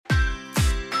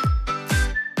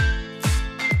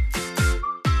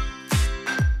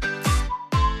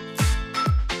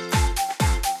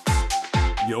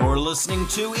listening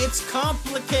to It's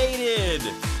Complicated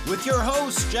with your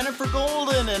hosts Jennifer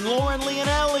Golden and Lauren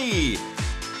Leonelli.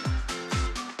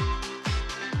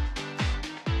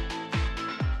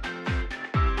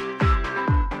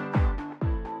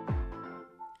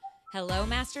 Hello,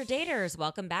 Master Daters.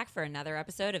 Welcome back for another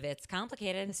episode of It's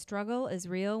Complicated. The struggle is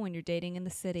real when you're dating in the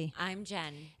city. I'm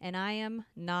Jen. And I am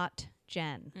not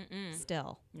Jen.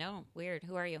 Still. No, weird.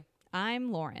 Who are you?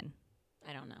 I'm Lauren.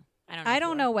 I don't know. I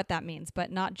don't know what that means,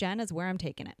 but not Jen is where I'm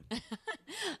taking it.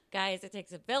 Guys, it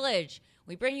takes a village.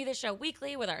 We bring you the show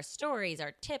weekly with our stories,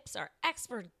 our tips, our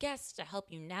expert guests to help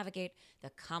you navigate the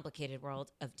complicated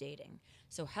world of dating.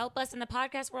 So help us in the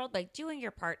podcast world by doing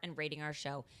your part and rating our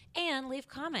show, and leave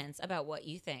comments about what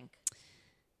you think.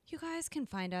 You guys can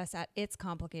find us at It's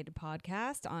Complicated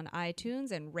Podcast on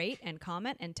iTunes and rate and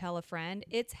comment and tell a friend.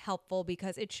 It's helpful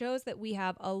because it shows that we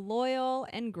have a loyal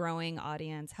and growing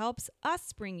audience, helps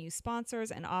us bring you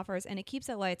sponsors and offers, and it keeps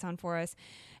the lights on for us.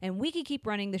 And we can keep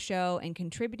running the show and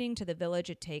contributing to the village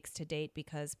it takes to date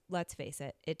because, let's face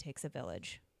it, it takes a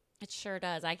village. It sure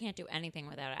does. I can't do anything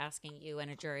without asking you and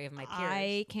a jury of my peers.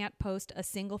 I can't post a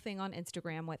single thing on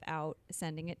Instagram without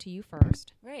sending it to you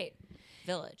first. Right.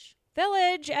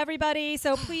 Village, everybody.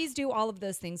 So please do all of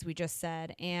those things we just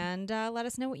said and let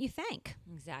us know what you think.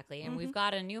 Exactly. And we've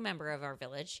got a new member of our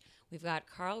village. We've got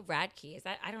Carl Radke. Is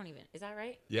that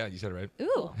right? Yeah, you said it right. Ooh.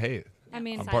 Cool. Hey. I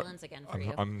mean, silence again for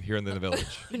you. I'm here in the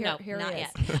village. No, here not he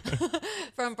yet. is.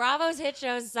 From Bravo's hit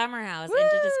show Summer House, and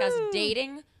to discuss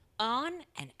dating on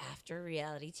and after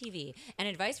reality TV, and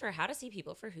advice for how to see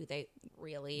people for who they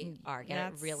really are.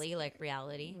 Get it? Really, like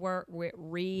reality. We're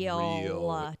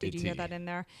real. Did you hear AT. that in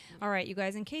there? All right, you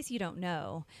guys, in case you don't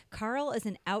know, Carl is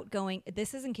an outgoing,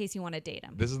 this is in case you want to date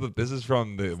him. This is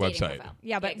from the Dating website. profile.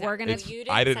 Yeah, but exactly. we're gonna- You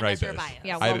I didn't send write us your this. bios.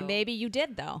 Yeah, I well, didn't- maybe you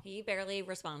did, though. He barely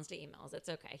responds to emails. It's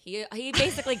okay. He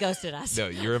basically ghosted us. No,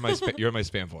 you're in my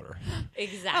spam folder.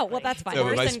 Exactly. Oh, well, that's fine. No,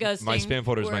 but Worse than ghosting. my spam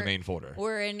folder is my We're- main folder.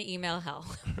 We're in email hell.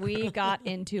 We got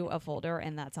into a folder,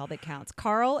 and that's all that counts.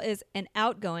 Carl is an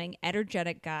outgoing,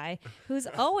 energetic guy who's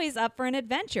always up for an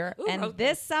adventure. Ooh, and okay.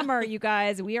 this summer, you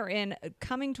guys, we are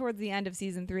coming towards the end of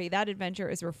season 3. That adventure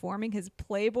is reforming his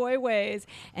playboy ways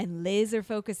and laser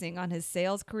focusing on his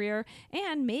sales career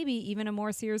and maybe even a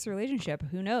more serious relationship.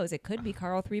 Who knows? It could be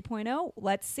Carl 3.0.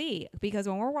 Let's see. Because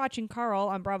when we're watching Carl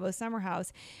on Bravo's Summer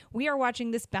House, we are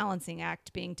watching this balancing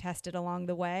act being tested along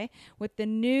the way with the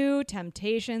new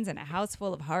temptations and a house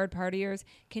full of hard partiers.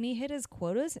 Can he hit his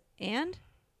quotas and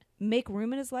make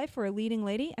room in his life for a leading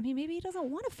lady? I mean, maybe he doesn't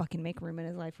want to fucking make room in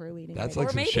his life for a leading That's lady. like Or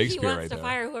some maybe Shakespeare he wants right to there.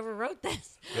 fire whoever wrote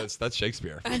this. That's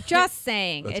Shakespeare. I'm just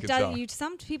saying. That's It good does. stuff.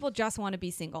 Some people just want to be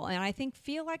single, and I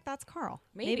feel like that's Carl.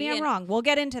 Maybe, I'm and wrong. We'll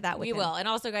get into that with We him. will. And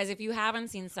also, guys, if you haven't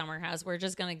seen Summer House, we're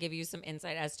just going to give you some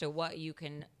insight as to what you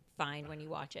can find when you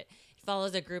watch it. It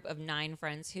follows a group of 9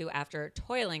 friends who, after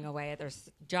toiling away at their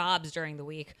jobs during the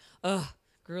week,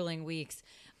 grueling weeks,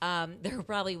 they're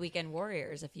probably weekend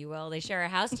warriors, if you will. They share a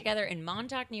house together in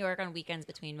Montauk, New York on weekends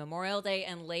between Memorial Day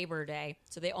and Labor Day.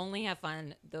 So they only have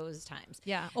fun those times.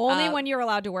 Yeah, only when you're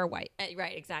allowed to wear white.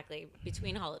 Right, exactly.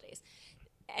 Between holidays.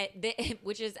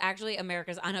 Which is actually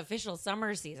America's unofficial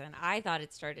summer season. I thought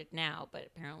it started now, but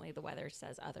apparently the weather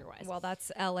says otherwise. Well,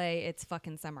 that's L.A. It's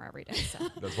fucking summer every day. So.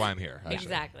 That's why I'm here. Actually.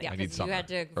 Exactly. I need Because you summer had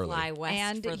to early. fly west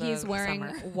And for the he's wearing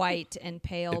summer. white and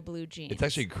pale blue jeans. It's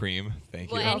actually cream.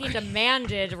 Thank you. Well, and he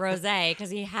demanded rosé because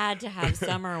he had to have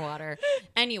summer water.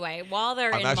 Anyway, while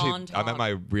they're in Montauk, I'm at my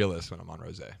realist when I'm on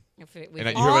rosé. we And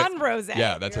can- you heard on rosé.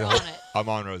 Yeah, that's You're it. on it. I'm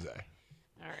on rosé.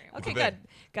 all right. Okay, Well,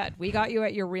 good. We got you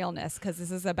at your realness because this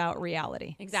is about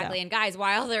reality. Exactly. So. And guys,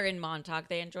 while they're in Montauk,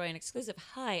 they enjoy an exclusive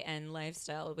high-end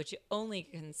lifestyle, which only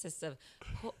consists of,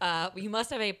 you must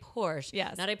have a Porsche.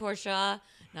 Yes. Not a Porsche,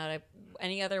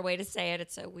 any other way to say it.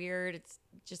 It's so weird. It's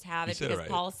just have You it said it because right.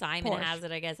 Paul Simon Porsche. has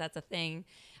it. I guess that's a thing.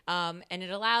 And it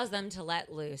allows them to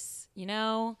let loose. You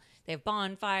know, they have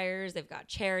bonfires. They've got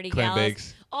charity Clam galas.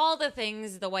 bakes. All the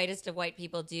things the whitest of white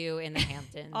people do in the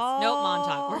Hamptons. Oh. Nope,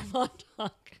 Montauk. We're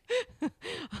Montauk.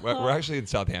 We're actually in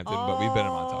Southampton, but we've been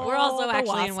in Montauk. We're also the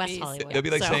actually in West Waspies. Hollywood. It'd be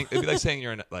like so. saying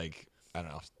you're in like I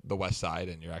don't know the West Side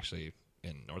and you're actually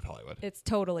in North Hollywood. It's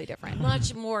totally different.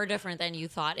 Much more different than you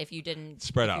thought if you didn't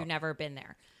Spread if out. you've never been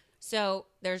there. So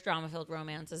there's drama-filled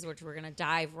romances, which we're going to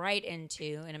dive right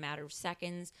into in a matter of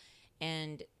seconds.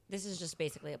 And this is just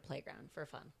basically a playground for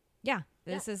fun. Yeah,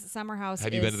 this is Summer House.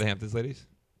 Have you been to the Hamptons, ladies?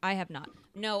 I have not.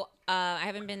 No, I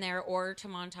haven't been there or to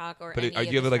Montauk or But any do of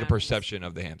you have the like a surroundings. perception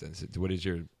of the Hamptons? What is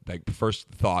your like first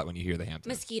thought when you hear the Hamptons?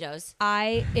 Mosquitoes.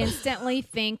 I instantly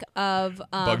think of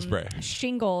Bug spray.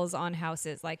 shingles on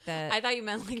houses, like I thought you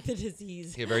meant like the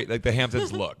disease. Yeah, very like the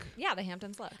Hamptons look. yeah, the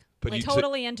Hamptons look. But Like you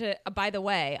totally into. By the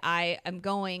way, I am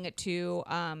going to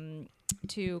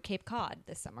Cape Cod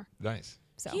this summer. Nice.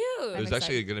 So Cute. I'm There's excited.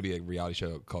 actually going to be a reality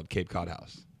show called Cape Cod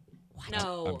House.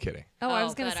 No. I'm kidding. Oh, I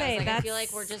was gonna good. say I that's feel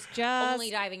like we're just just only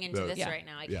diving into No, this yeah. right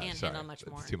now. I Yeah, can't sorry. handle much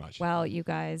more. It's too much. Well, you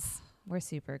guys, we're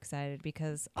super excited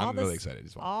because I'm really excited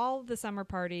as well. all the summer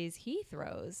parties he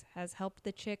throws has helped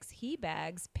the chicks he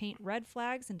bags paint red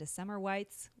flags into summer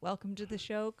whites. Welcome to the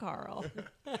show, Carl.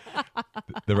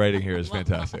 The writing here is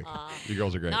fantastic. You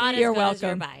girls are great. Not You're as good as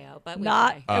your welcome. bio, but we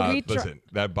Not- try. we tr- Listen,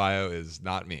 that bio is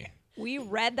not me. We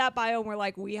read that bio and we're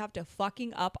like, we have to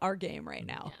fucking up our game right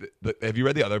now. Have you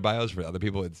read the other bios for other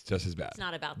people? It's just as bad. It's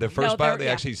not about the them. first No, bio they're- they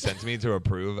yeah. actually sent to me to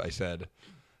approve. I said,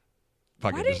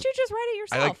 "Fuck Why it, didn't you just write it I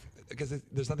yourself? like because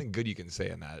there's nothing good you can say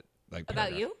in that like About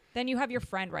paragraph. you? Then you have your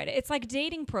friend write it. It's like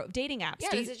dating apps. Yeah,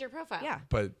 Do this you- is your profile. yeah.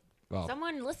 But well,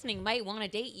 Someone listening might want to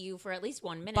date you for at least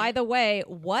 1 minute. By the way,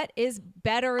 what is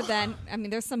better than? I mean,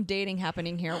 there's some dating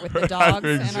happening here with the dogs.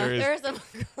 being and serious. There's some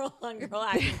girl on girl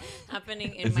action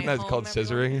happening in isn't my that home. called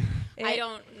everyone. scissoring? I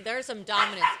don't. There's some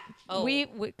dominance. Oh, we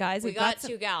guys, we we've got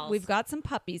some, two gals. We've got some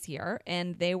puppies here,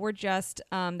 and they were just.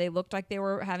 They looked like they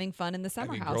were having fun in the I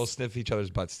summer mean, house. girls sniff each other's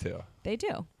butts too. They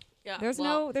do. yeah, There's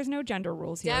well, no gender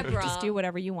rules here. Deborah- Just do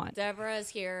whatever you want. Deborah is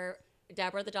here.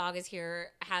 Deborah the dog is here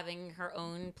having her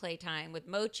own playtime with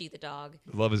Mochi the dog.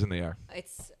 Love is in the air.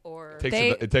 It's or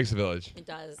It takes a village. it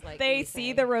does like They we see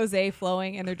say. the rosé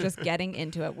flowing, and they're just getting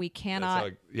into it. We That's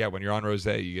cannot. yeah, when you're on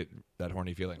rosé, you get that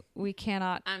horny feeling. We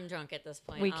cannot. I'm drunk at this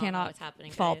point. We I don't know cannot what's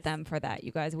happening, fault guys. them for that,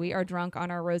 you guys. We are drunk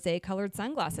on our rosé-colored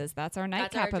sunglasses. That's our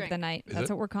That's nightcap our of the drink. night. Is That's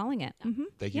it? what we're calling it. Mm-hmm.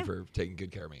 Thank you for taking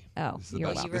good care of me. Oh, this is the you're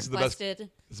best. welcome. You This is the best. requested.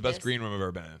 This is the best this. green room I've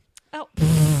ever been in. Oh,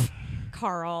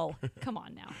 Carl, come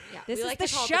on now. Yeah, This we is like the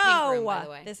to call it show. the pink room, by the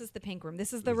way. This is the pink room.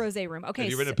 This is the rosé room. Okay.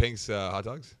 Have you been so- to Pink's hot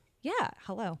dogs? yeah.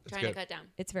 Hello. Trying to good. cut down.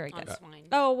 It's very on good. swine.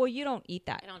 Oh well, you don't eat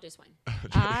that. I don't do swine.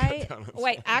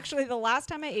 Wait. Actually, the last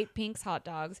time I ate Pink's hot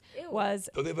dogs Ew. was.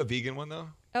 Don't they have a vegan one though?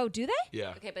 Oh, do they?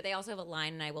 Yeah. Okay, but they also have a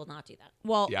line, and I will not do that.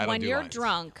 Well, Yeah, I don't when do you're lines.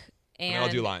 drunk I and mean, I'll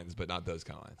do lines, but not those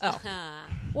kind of lines. Oh. Ah.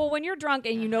 Well, when you're drunk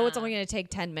and you know it's Uh-huh. only going to take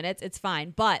 10 minutes, it's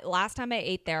fine. But last time I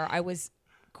ate there, I was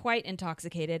quite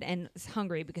intoxicated and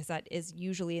hungry because that is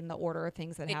usually in the order of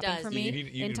things that It happen does. for You me. need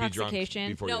to be drunk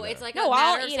Intoxication. before No, you're it's there. like No, a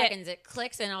I'll matter of eat it. seconds. It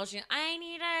clicks, and I'll just, I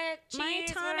need a My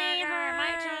cheeseburger. tummy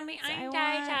My hurts. tummy. I I'm want-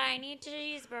 diet. I need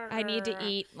cheeseburger. I need to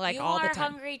eat like you all the are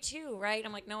time. hungry too, right?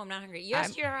 I'm like, no, I'm not hungry. Yes,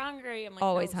 I'm you're hungry. I'm like,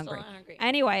 Always no, I'm still hungry. not hungry.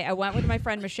 Anyway, I went with my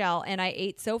friend Michelle and I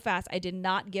ate so fast I did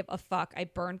not give a fuck. I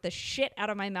burned the shit out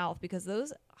of my mouth because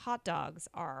those hot dogs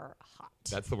are hot.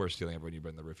 That's the worst feeling ever when you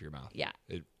burn the roof of your mouth. Yeah.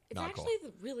 It's It's not actually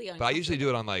cool. really uncomfortable. But I usually do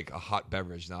it on like a hot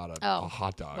beverage, not a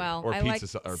hot dog Well, or I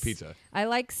pizza like or pizza. I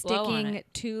like Blow on sticking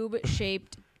it.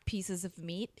 tube-shaped pieces of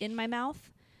meat in my mouth.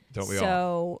 Don't we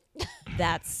all? So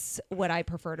that's what I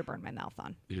prefer to burn my mouth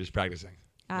on. You're just practicing.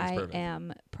 That's I perfect.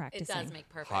 am It practicing does make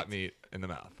perfect. Hot meat in the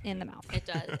mouth. in the mouth. It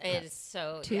does. It is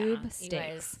so Tube yeah, steaks. You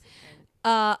guys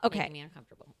are Okay, making me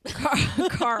uncomfortable.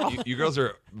 Carl. You girls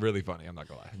are really funny. I'm not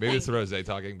gonna lie. Maybe it's the rosé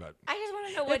talking, but I just want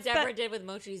to know what It's that- Deborah did with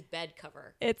Mochi's bed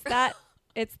cover. It's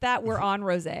that we're on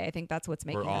rosé. I think that's what's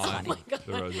making we're us on funny. the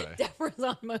rosé. Deborah's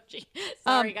on Mochi.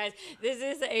 Sorry, guys. This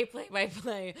is a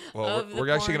play-by-play Well, of the we're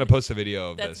actually porn going to post a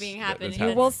video of that's this. being that- happening. that's You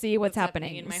Yes. will see what's What's happening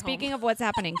happening. in my Speaking home. of what's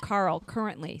happening, Carl,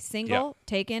 currently single,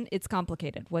 taken, it's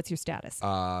complicated. What's your status?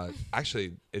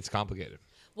 Actually, it's complicated.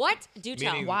 What? Do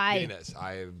tell. Meaning, Why? meaning this,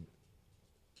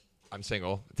 I'm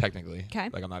single technically. 'Kay.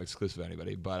 Like I'm not exclusive to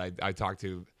anybody, but I talked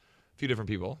to a few different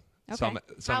people. Okay.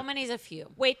 How many's a few?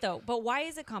 Wait though, but why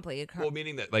is it complicated? Carl? Well,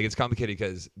 meaning that like it's complicated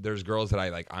because there's girls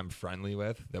that I'm friendly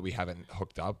with that we haven't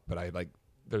hooked up, but I like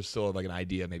there's still like an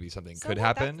idea maybe something So could what?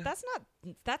 happen.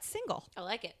 That's single. I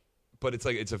like it. But it's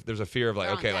like there's a fear of like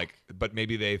They're on okay deck. like but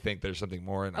maybe they think there's something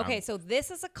more. And Okay, so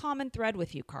this is a common thread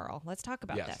with you, Carl. Let's talk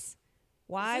about Yes. this.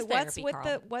 Why? This is therapy,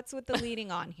 Carl. What's with the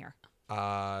leading on here?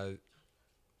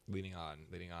 leaning on.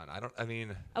 I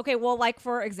mean, Okay, well, like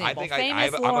for I example, think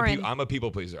famous Lauren. I'm a people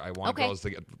pleaser. I want Okay. girls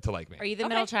to like me. Are you the Okay,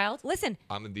 middle child? Listen,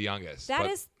 I'm the youngest. that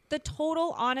but is the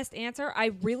total honest answer.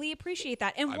 I really appreciate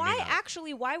that. And I why mean that.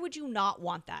 actually? Why would you not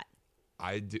want that?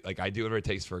 I do whatever it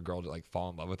takes for a girl to like fall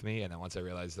in love with me, and then once I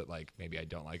realize that like maybe I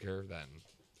don't like her, then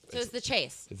So it's the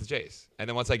chase. it's a chase. And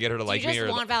then once I get her to Do like you just me, or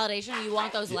want validation? You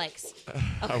want those likes.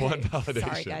 I want validation.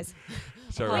 Sorry, guys.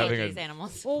 So we're having Apologies, a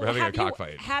animals. Well, We're having a have you-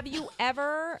 cockfight. Have you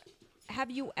ever have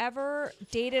you ever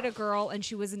dated a girl and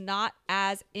she was not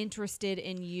as interested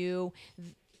in you?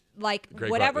 Like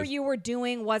whatever you were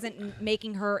doing wasn't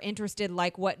making her interested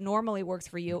like what normally works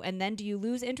for you. And then do you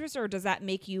lose interest, or does that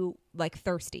make you like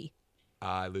thirsty?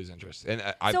 I lose interest. And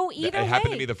So either it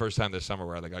happened way- to me the first time this summer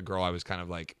where like a girl I was kind of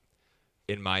like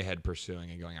in my head pursuing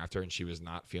and going after, and she was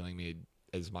not feeling me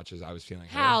as much as I was feeling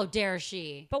her. How dare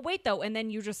she? But wait though, and then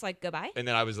you just like goodbye? And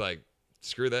then I was like,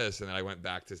 screw this. And then I went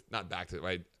back to, not back to,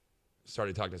 I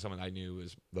started talking to someone I knew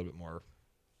was a little bit more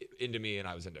into me and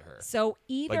I was into her. So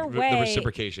either like, way, the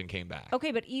reciprocation came back.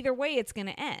 okay, but either way, it's going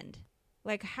to end.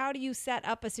 Like, how do you set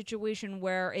up a situation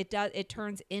where it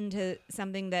turns into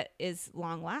something that is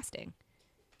long lasting?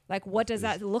 Like, what does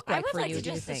that look I like would for like you? to Do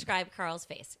you just think? describe Carl's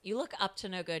face. You look up to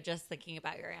no good just thinking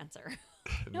about your answer.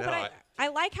 No, but I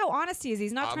like how honest he is.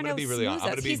 He's not I'm trying gonna to be really snooze honest. I'm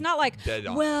us. gonna be He's not like, dead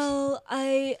honest. well,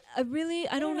 I really,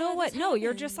 I don't know what. this No,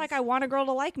 you're just like, I want a girl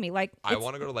to like me. Like, I it's-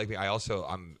 want to go to like me.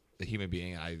 I'm a human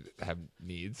being and I have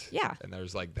needs. Yeah. And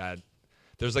there's like that.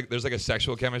 There's like a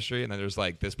sexual chemistry, and then there's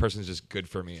like this person's just good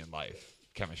for me in life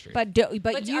chemistry. But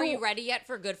But are you ready yet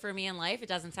for good for me in life? It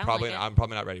doesn't sound Probably, like it. I'm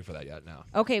probably not ready for that yet. No.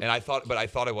 Okay. And I thought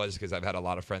it was because I've had a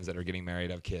lot of friends that are getting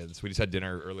married, have kids. We just had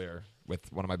dinner earlier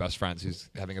with one of my best friends who's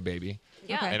having a baby.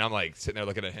 Yeah. Okay. And I'm like sitting there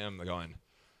looking at him, going,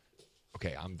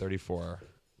 "Okay, I'm 34,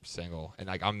 single, and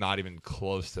like I'm not even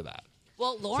close to that."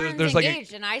 Well, Lauren's there's like a-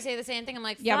 engaged, and I say the same thing. I'm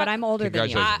like, Yeah, but fuck. I'm older than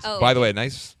you. Congratulations. Oh, By the okay. way,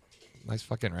 nice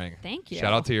fucking ring. Thank you.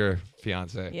 Shout out to your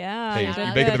fiance. Yeah, Hey, you did you're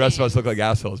good. making the rest of us look like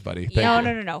assholes, buddy. Thank Yeah.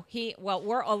 you. No. Well,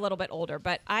 we're a little bit older,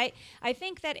 but I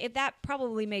think that if that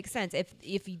probably makes sense. If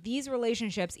these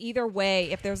relationships, either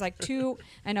way, if there's like two,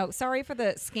 I know. Sorry for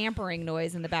the scampering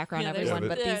noise in the background, Yeah, there's everyone,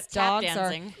 but the these tap dogs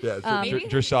dancing. Yeah, it's Maybe-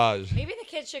 dressage. Maybe the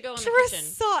kids should go in the are.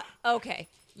 kitchen. Okay,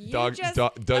 you Dog, just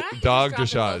dog, Why don't you just dog drop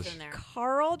them both dressage. in there?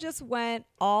 Carl just went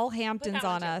all Hamptons that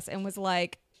one on too. us and was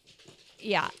like,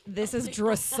 "Yeah, this is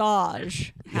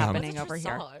dressage happening What's a over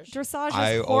here. dressage? Dressage is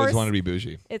I horse. always wanted to be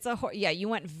bougie. It's a horse. Yeah, you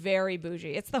went very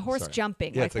bougie. It's the horse Sorry.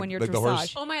 jumping, Yeah, like it's like- when you're like the dressage.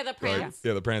 horse- Oh my, the Like, prance.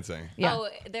 yeah, the prancing. Yeah. Oh,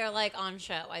 they're like on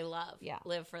show. I love. Yeah.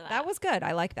 Live for that. That was good.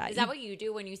 I like that. Is that what you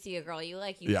do when you see a girl you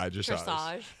like? You Yeah, I just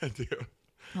dressage. I do.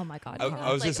 Oh my god. I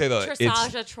Carl. was gonna say though,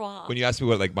 dressage a trois. when you ask me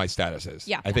what like my status is,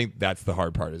 Yeah. I think that's the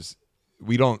hard part. Is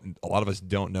a lot of us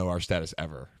don't know our status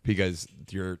ever because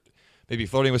you're maybe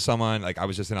flirting with someone. Like I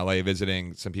was just in LA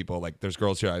visiting some people. Like there's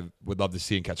girls here I would love to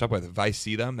see and catch up with. If I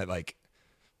see them, that like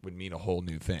would mean a whole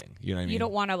new thing. You know what I mean? You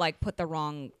don't want to like put the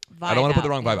wrong vibe. I don't want to put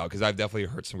the out, wrong yeah. vibe out because I've definitely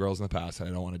hurt some girls in the past and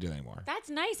I don't want to do that anymore.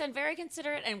 That's nice and very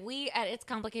considerate, and we at It's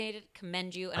Complicated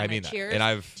commend you. And I I'm mean gonna that. cheers And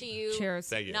I've- to you. Cheers.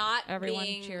 Thank you. Not Everyone,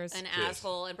 being cheers. an Cheers.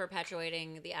 asshole and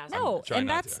perpetuating the asshole. No, Try and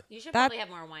not that's to. You should that- probably have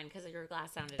more wine because your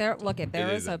glass sounded. There, empty. look it. There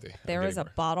It is is a empty. there I'm is a getting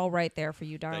more. bottle right there for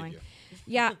you, darling. you.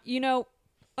 Yeah,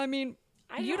 I mean,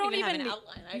 I you don't don't even have even an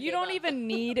outline. I you gave don't up. even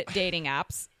need dating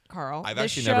apps, Carl. I've The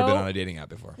actually never been show- on a dating app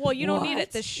before. Well, you don't need What?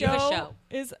 it. The You have a show show.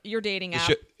 is your dating The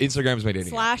app Instagram is my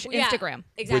dating app. / Yeah, Instagram.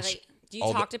 Exactly. Do you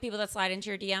all talk the- to people that slide into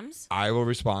your DMs? I will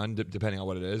respond depending on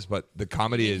what it is, but the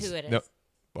comedy mean is who it no. is?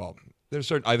 Well, there's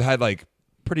certain. I've had like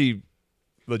pretty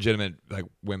legitimate like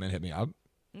women hit me up.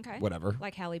 Okay. Whatever.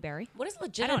 Like Halle Berry. What does I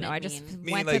legitimate don't know. I just mean?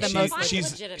 Meaning, went like to the she- most. Fine.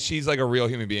 she's Legitimate. she's like a real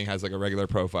human being, has like a regular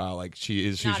profile, like she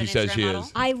is who Not she an says Instagram she model?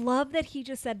 is. I love that he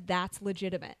just said that's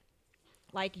legitimate.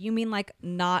 Like you mean like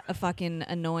not a fucking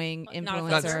annoying Not a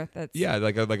influencer? filter? That's Yeah,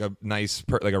 like a nice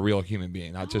like a real human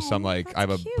being, not just Oh, some like that's I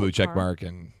have a cute, blue check Carl. mark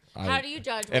and. How do you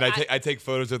judge? And what I take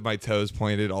photos with my toes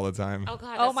pointed all the time. Oh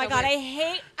god. Oh that's my so god, weird. I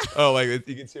hate. Oh, like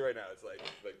you can see right now, it's like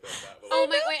that little. Oh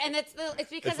my wait, and it's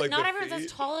because It's like not the everyone's feet.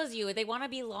 as tall as you. They want to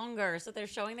be longer, so they're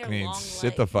showing their I mean, long sit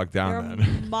legs. the fuck You're down,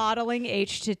 then. modeling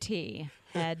H to T,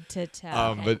 head to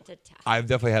toe. But to toe. I've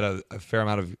definitely had a fair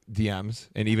amount of DMs,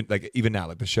 and even now,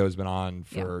 like the show's been on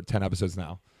for 10 episodes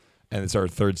now, and it's our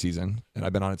 3rd season, and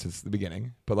I've been on it since the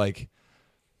beginning. But like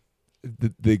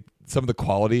the some of the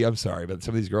quality, I'm sorry, but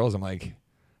some of these girls, I'm like,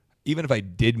 even if I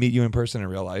did meet you in person in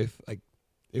real life, like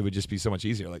it would just be so much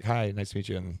easier. Like, hi, nice to meet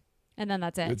you, and and then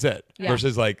that's it. that's it. Yeah.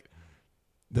 Versus like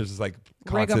there's this like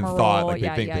constant Rigmarole, thought, like yeah,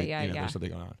 they think yeah, that yeah, you know yeah. there's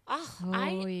something going on. Oh,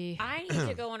 Holy- I need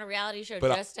to go on a reality show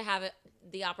But I- just to have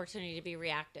the opportunity to be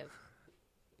reactive.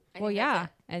 I Well, think yeah, that's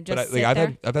it. and But just like sit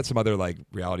there. I've had some other like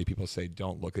reality people say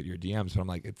don't look at your DMs, but I'm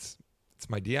like it's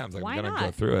my DMs. Like Why I'm gonna not?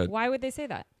 go through it. Why would they say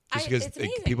that? Just it's because like,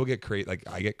 amazing. people get crazy, like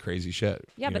I get crazy shit.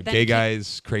 Yeah, You but know, then gay keep-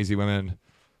 guys, crazy women,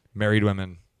 married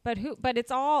women. But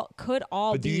it's all could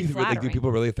all But do be you flattering. do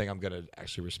people really think I'm gonna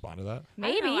actually respond to that?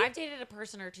 I don't know. Maybe. I've dated a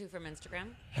person or two from Instagram.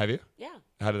 Have you? Yeah.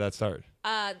 How did that start?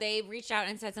 They reached out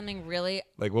and said something really.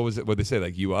 Like, what was it? What they say?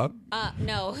 Like, you up?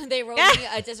 No, they wrote me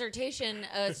a dissertation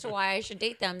as to why I should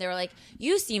date them. They were like,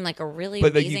 "You seem like a really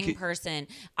But, like, you amazing person.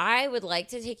 I would like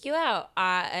to take you out."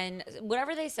 And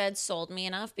whatever they said sold me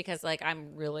enough because like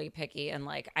I'm really picky and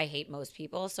like I hate most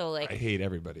people. So like I hate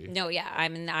everybody. no, yeah, I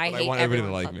But hate I want everybody to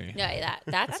everyone like from- me. Yeah,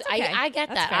 that's That's okay. I get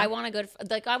That's that. fair. I want a good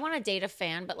like I want to date a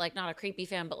fan, but like not a creepy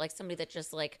fan, but like somebody that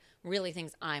just like really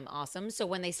thinks I'm awesome. So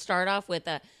when they start off with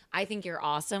a "I think you're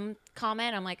awesome"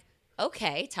 comment, I'm like,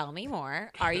 okay, tell me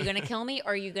more. Are you gonna kill me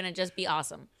or are you gonna just be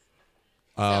awesome?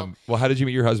 Well, how did you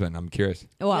meet your husband? I'm curious.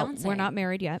 Well, Beyonce. we're not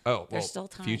married yet. Oh, There's well, still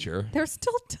time. Future. There's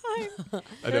still time.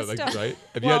 I know, There's like, still- right?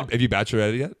 Well- Have you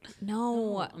bachelorette yet?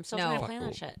 No, I'm still no, trying to plan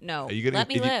that shit. no. Are you gonna? Let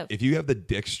me if live. if you have the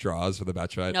dick straws for the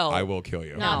bachelorette, No. I will kill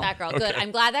you. Not that girl. Good. I'm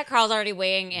glad that Carl's already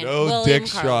weighing in. No William dick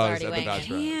Carl's straws already at the weighing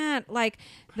in. bachelorette. Can't like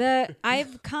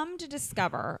I've come to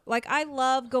discover like I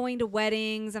love going to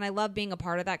weddings and I love being a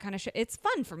part of that kind of shit. It's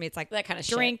fun for me. It's like That kind of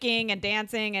shit. drinking and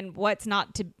dancing and what's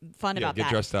not to fun Yeah, about get that.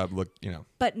 dressed up. Look,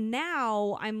 But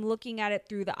now I'm looking at it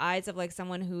through the eyes of like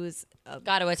someone who's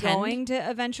Got to attend. going to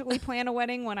eventually plan a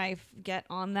wedding when I get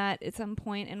on that at some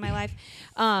point in my life.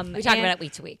 We talk about it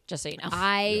week to week, just so you know.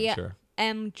 I Yeah, sure.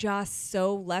 am just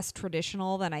so less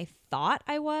traditional than I thought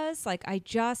I was. Like I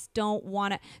just don't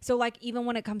want to. So like even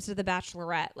when it comes to the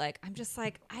Bachelorette, like I'm just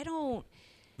like I don't.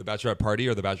 the bachelorette party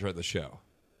or the bachelorette the show.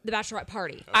 The Bachelorette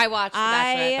party. I watched The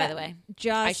Bachelorette, by the way.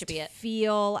 Just I should be it.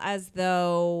 feel as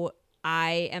though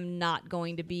I am not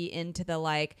going to be into the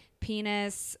like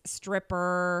penis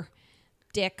stripper,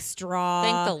 dick straw.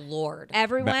 Thank the Lord.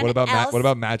 Everyone What about else. what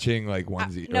about matching like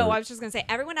onesie? No, or- I was just gonna say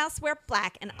everyone else wear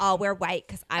black and I'll wear white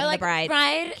because I'm I like the bride.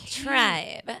 Bride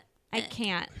Tribe. I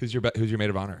can't. who's your maid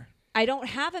of honor? I don't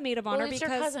have a maid of honor Well, it's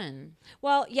because. your cousin.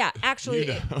 Well, yeah, actually.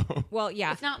 You know. Well,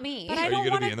 yeah. It's not me. But Are I you don't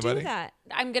gonna want be to in the do wedding? that.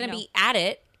 I'm going to No. be at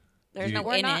it. There's You- no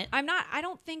We're in not. it. I'm not. I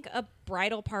don't think a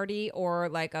bridal party or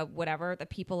like a whatever the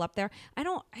people up there. I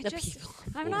don't. I The just. people.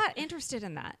 I'm not interested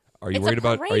in that. Are you It's a worried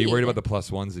about? Are you worried parade. about the plus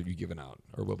ones that you've given out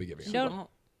or will be giving out? No. won't.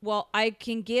 Well, I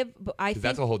can give. But I 'Cause think.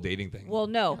 that's a whole dating thing. Well,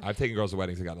 no. I've taken girls to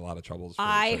weddings and got in a lot of troubles.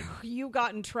 For You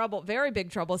got in trouble, very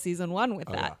big trouble, season 1 with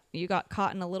that. You got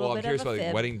caught in a little Well, I'm bit curious of a about like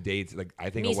fib. wedding dates. Like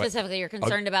I think Me a wed- specifically, you're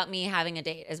concerned about me having a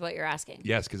date, is what you're asking.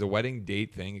 Yes, because a wedding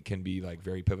date thing can be like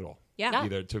very pivotal. Yeah.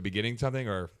 Either to beginning something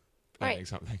or ending Right.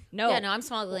 something. No. Yeah, no, I'm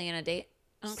smuggling in a date.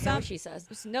 I don't care what she says.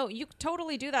 No, you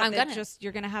totally do that. I'm It's gonna. just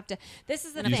you're gonna have to. This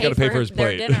is the You thing. just gotta pay for his their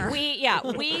plate. dinner.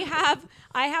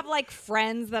 I have like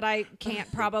friends that I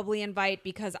can't probably invite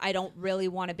because I don't really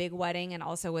want a big wedding, and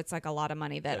also it's like a lot of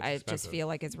money that Yeah, I it's just expensive. feel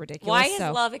like is ridiculous. Why is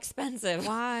so love expensive?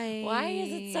 Why? Why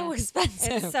is it so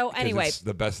expensive? It's so 'Cause anyway. it's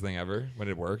the best thing ever when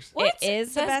it works. What? It is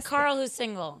the Says best Carl, who's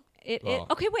single. Well.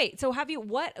 Okay, wait. So have you?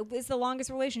 What is the longest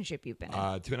relationship you've been in?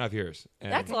 2.5 years.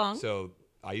 And That's long. So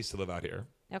I used to live out here,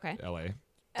 Okay. LA.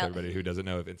 To everybody who doesn't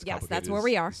know, if it's Yes, complicated. that's where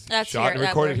we are. That's shot here- and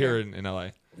recorded we're here here. in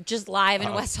LA. Just live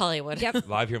in West Hollywood. Yep.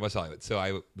 Live here in West Hollywood. So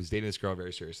I was dating this girl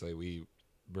very seriously. We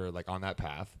were like on that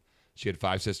path. She had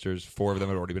 5 sisters. 4 of them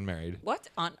had already been married. What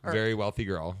on earth? Very wealthy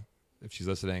girl. If she's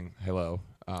listening, hello.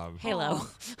 Halo.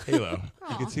 Halo.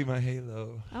 You can see my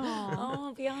halo.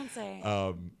 Oh,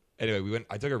 Beyonce. Anyway,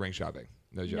 I took her ring shopping.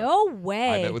 No joke. No I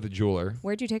way. met with a jeweler,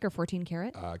 Where'd you take her? 14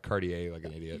 karat. Cartier, like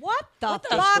an idiot. What the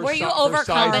the fuck? Were you for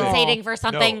sizing. overcompensating for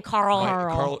something, No, Carl?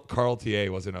 my- Carl TA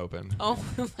wasn't open. Oh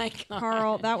my god,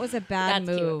 Carl, that was a bad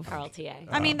that's move. cute, Carl TA.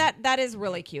 I mean that is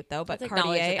really cute though, but Let's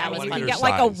acknowledge Cartier, that that I was mean, you funny. can get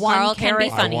like a Size. 1 Carl can be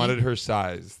carat. funny. I wanted her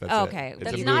size. That's Okay, it. It's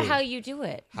That's a not move. how you do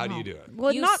it. How do you do it?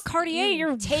 Well, You not s- Cartier.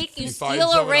 You're You find steal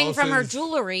a someone ring from her else's-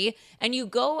 jewelry, and you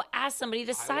go ask somebody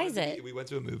to I wanted size to be- it. We went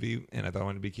to a movie, and I thought I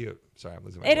wanted to be cute. Sorry, I'm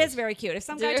losing my It voice. is very cute. If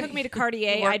some guy Dude, took me to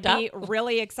Cartier, you I'd worked be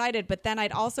really excited. But then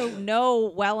I'd also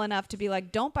know well enough to be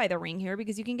like, don't buy the ring here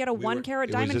because you can get a We 1 were- carat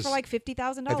it was diamond just- for like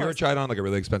 $50,000. Have you ever tried on like a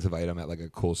really expensive item at like a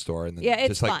cool store and then Yeah, it's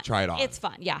just like fun. try it on? It's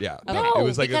fun. Yeah. Yeah, Okay. it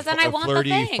was like because a, then I a want the flirty,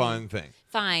 thing. fun thing.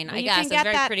 Fine, Well, I you guess. can It's get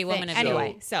very that pretty thing. woman of you.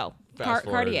 Anyway, so Fast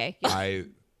forward, Cartier. Yeah.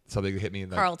 Something hit me in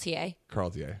the Carl TA.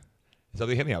 Carl TA.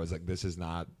 Something hit me. I was like, this is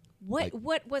not. What like-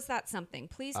 what was that something?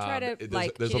 Please try to there's-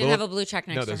 like. there's She a didn't little- have a blue check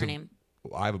next to there's her a- name.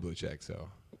 Well, I have a blue check, so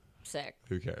Sick.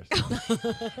 who cares?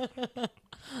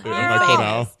 Famous.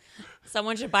 now.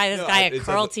 Someone should buy this No, guy it's a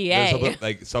Carl there's a TA.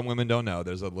 like some women don't know.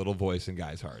 There's a little voice in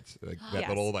guys' hearts. Like that Yes.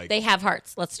 little like. They have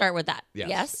hearts. Let's start with that.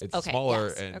 yes. It's Okay. smaller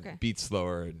yes. and Okay. beats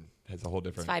slower and has a whole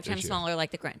different. It's 5 times issue. smaller,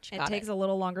 like the Grinch. It Got takes a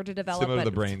little longer to develop. Similar to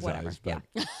but the brain whatever. size, but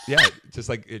Yeah. yeah, just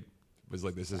like it was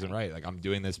like, this isn't right. Like, I'm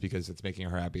doing this because it's making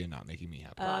her happy and not making me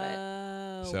happy. Got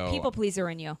it. So People pleaser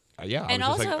in you. Yeah, And I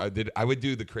was just also- like, I would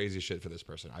do the crazy shit for this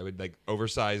person. I would like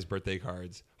oversized birthday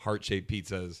cards, heart-shaped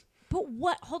pizzas. But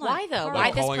what? Hold on. Why, though? Carl.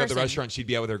 Why this Calling at the person? restaurant, she'd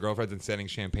be out with her girlfriends and sending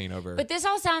champagne over. But this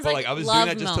all sounds But like like I was love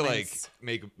doing that just moments. to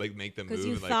make them move. Because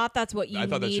you and, like, thought that's what you I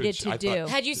thought that's needed what to I do. thought-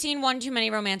 Had you seen one too many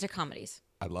romantic comedies?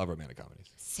 I love romantic comedies.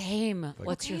 Same.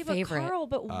 What's Okay, your but favorite? Carl,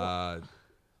 but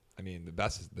I mean, the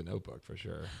best is The Notebook for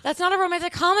sure. That's not a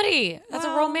romantic comedy. That's a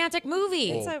Well, romantic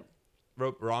movie. it's a.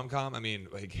 Rom-com. I mean,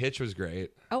 like Hitch was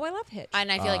great. Oh, I love Hitch.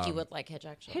 And I feel like you would like Hitch,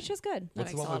 actually. Hitch was good.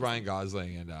 What's the makes one a with lot of Ryan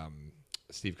Gosling and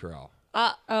Steve Carell?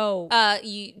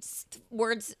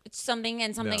 Words, something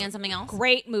and something No. and something else.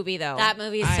 Great movie though. That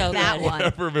movie is so that good. one.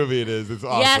 Whatever movie it is, it's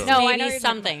awesome. Yes, No, I know maybe you're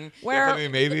something. Where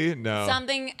Something maybe no.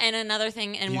 Something and another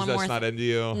thing and He's one That's more. Not into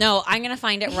you. No, I'm gonna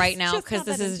find it right now just because not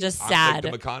this that is into just Like sad. the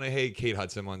McConaughey, Kate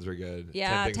Hudson ones were good.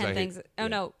 Yeah, 10 10 I things. Hate. Oh Yeah.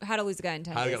 no, How to Lose a Guy in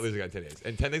 10 How to Days. Lose a Guy in 10 Days.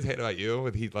 And 10 Things I Hate About You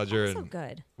with Heath Ledger Also and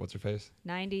good. what's her face?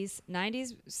 90s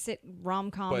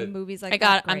rom-com But- movies like I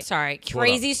got. that. I'm great. sorry. Hold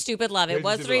Crazy Stupid Love. It Crazy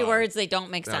was Stupid 3 Love. words. They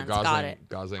don't make No, sense. Gosling, Got it.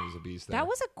 Gosling was a beast there. That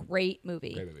was a great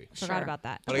movie. Great movie. Forgot Sure. about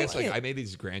that. But I guess Okay. like I made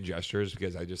these grand gestures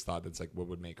because I just thought that's like what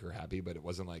would make her happy, but it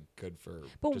wasn't like good for.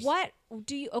 But just- what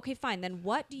do you? Okay, fine. Then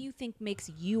what do you think makes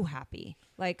you happy?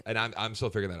 Like, And I'm still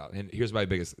figuring that out. And here's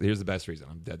the best reason.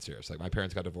 I'm dead serious. Like my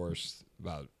parents got divorced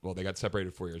they got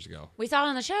separated 4 years ago. We saw it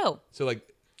on the show. So like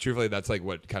truthfully, that's like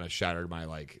what kind of shattered my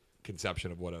like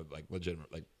conception of what a like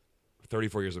legitimate like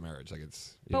 34 years of marriage. Like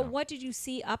it's. You but know. what did you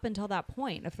see up until that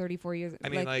point of 34 years? I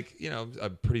mean, like a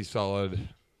pretty solid,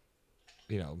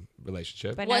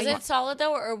 relationship. But Was now you- it solid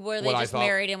though, or were they What I just thought-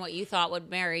 married in what you thought would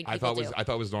married I people thought do? I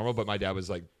thought was normal, but my dad was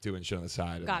like doing shit on the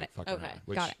side. And, Got like, it. fucking Okay. around,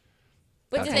 which, Got it.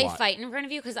 But That's did a they lot. fight in front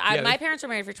of you? Because Yeah, my they- parents were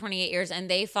married for 28 years, and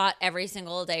they fought every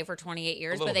single day for 28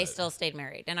 years, little but they bit. still stayed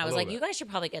married. And I was little like, bit. you guys should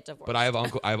probably get divorced. But I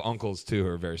have uncles too who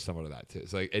are very similar to that too.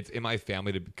 So like it's in my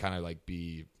family to kind of like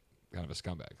be kind of a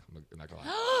scumbag. I'm not gonna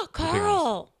lie.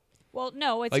 Carl. well,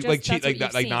 no, it's like just like cheat that's like what that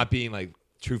you've like seen. not being like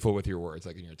truthful with your words,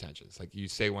 like in your intentions. Like you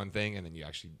say one thing and then you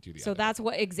actually do the other. So that's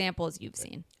what examples you've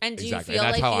seen. And do exactly. you feel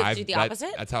And like that's how you I've do the that-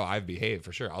 opposite? That's how I've behaved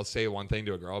for sure. I'll say one thing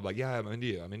to a girl, like, yeah, I'm into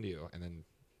you, and then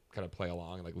kind of play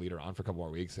along and like lead her on for a couple more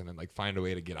weeks, and then like find a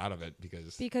way to get out of it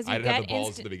because you I didn't have get the balls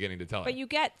instant- at the beginning to tell her. But you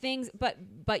get things, but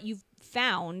you've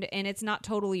found, and it's not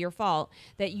totally your fault,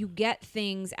 that you get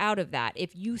things out of that.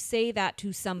 If you say that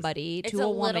to somebody, It's to a a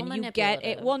little woman, you get it.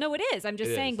 manipulative. Well, no, it is. I'm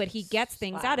just It saying, is. but he gets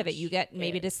things out of it. You get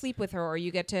maybe to Is. sleep with her, or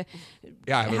you get to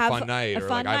yeah, have a fun night, or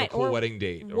fun like I have a night, cool or wedding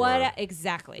date. What or,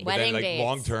 exactly? but then, Wedding like dates.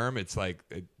 long term, it's like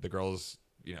the girl's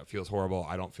feels horrible.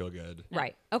 I don't feel good.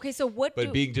 Right. Okay. So what?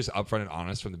 But being just upfront and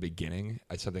honest from the beginning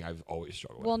is something I've always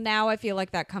struggled well, with. now I feel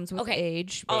like that comes with Okay.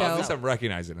 age. But though. at least I'm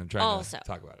recognizing and trying Also. to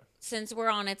talk about it. Since we're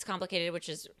on It's Complicated, which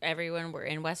is everyone, we're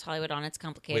in West Hollywood on It's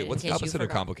Complicated. Wait, what's in the case you opposite of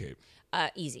forgot. complicate?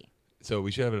 Easy. So we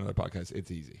should have another podcast.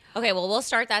 It's easy. Okay, well, we'll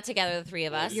start that together, the three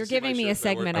of us. You're giving me a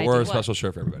segment I wore idea. a special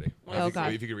shirt for everybody. Oh,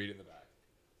 God. If you could read it in the back.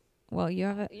 Well, you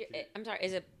have a, I'm sorry,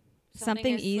 is it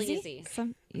something is easy. sleazy?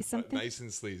 Something Nice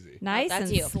and sleazy. nice that's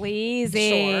and you.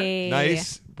 sleazy.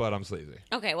 Nice, but I'm sleazy.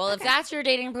 Okay, well, if that's your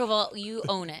dating approval, you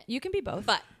own it. You can be both.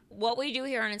 But what we do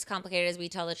here on It's Complicated is we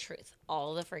tell the truth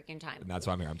all the freaking time. And that's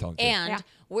why I'm here. I'm telling you. And Yeah.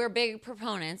 we're big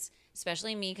proponents,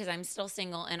 especially me, because I'm still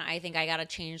single and I think I got to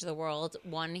change the world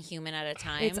one human at a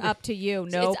time. It's up to you.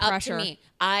 No it's pressure. up to me.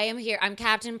 I am here. I'm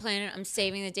Captain Planet. I'm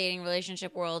saving the dating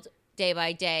relationship world day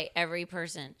by day, every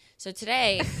person. So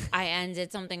today I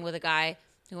ended something with a guy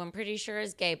who I'm pretty sure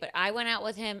is gay, but I went out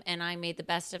with him and I made the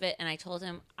best of it. And I told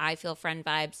him I feel friend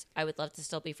vibes. I would love to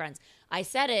still be friends. I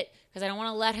said it because I don't want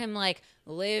to let him like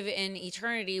live in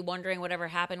eternity wondering whatever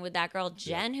happened with that girl,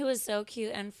 Jen, who is so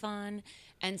cute and fun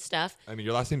and stuff. I mean,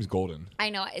 your last name's Golden.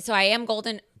 I know. So I am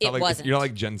golden. It's It not like, wasn't. You're not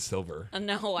like Jen Silver.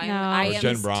 No, I No. am. Or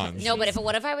Jen Bronze. No, but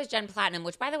what if I was Jen Platinum,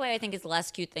 which by the way I think is less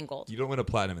cute than gold. You don't win a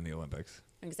platinum in the Olympics.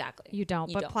 Exactly. You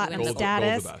don't. But You platinum win Gold's- the gold.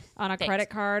 status gold's the best. on a Thanks. credit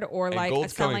card or And like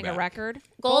gold's selling coming a back. record.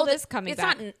 Gold is coming it's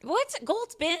back. Not, what's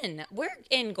gold's been? We're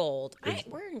in gold.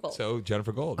 We're in gold. So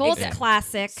Jennifer Gold. Gold's Exactly.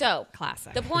 classic. So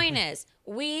classic. The point is,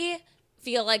 we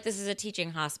feel like this is a teaching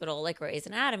hospital, like Grey's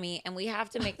Anatomy, and we have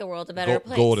to make the world a better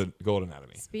place. Gold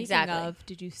Anatomy. Speaking Exactly. of,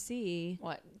 did you see?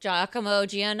 What? Giacomo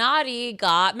Giannotti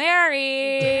got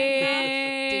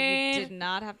married. Did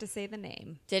not have to say the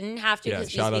name. Didn't have to. Yeah, 'cause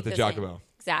we shout out speak to the same. Giacomo.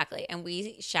 Exactly, and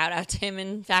we shout out to him,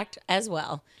 in fact, as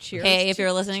well. Cheers Hey, if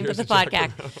you're listening to cheers the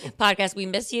to podcast, we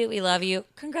miss you. We love you.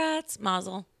 Congrats,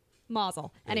 Mazel.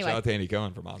 Mazel. Shout Anyway, out to Andy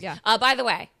Cohen from Austin. yeah. By the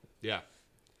way, Yeah.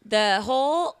 the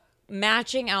whole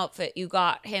matching outfit you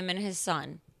got him and his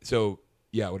son. So,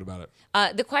 yeah, what about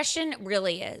it? The question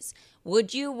really is,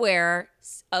 Would you wear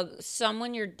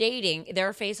someone you're dating,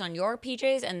 their face on your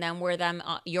PJs, and then wear them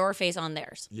your face on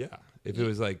theirs? Yeah. If it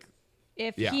was like,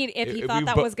 If Yeah. he If thought we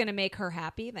that bo- was going to make her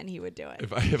happy, then he would do it.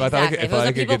 if I thought Exactly. I If it could, was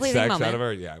a get people-pleasing sex moment. out of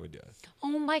her, yeah, I would do it.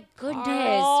 Oh my goodness,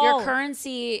 Carl. your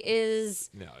currency is.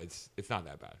 No, it's not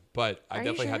that bad. But I Are you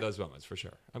definitely had sure? those moments for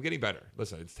sure. I'm getting better.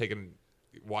 Listen, it's taken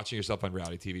watching yourself on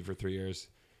reality TV for 3 years.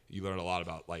 You learn a lot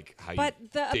about like how But you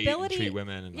the date ability, and treat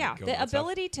women. And yeah, like, go the about stuff.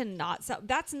 ability to not. So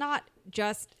that's not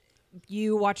just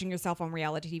you watching yourself on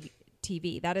reality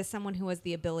TV. That is someone who has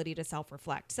the ability to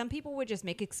self-reflect. Some people would just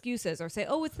make excuses or say,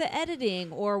 "Oh, it's the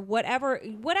editing" or whatever.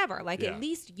 Like Yeah. at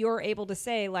least you're able to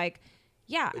say, like,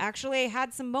 "Yeah, actually, I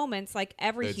had some moments like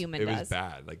every human It does." was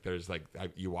bad. Like there's like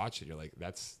you watch it, you're like,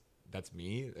 that's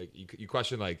me. Like you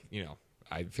question like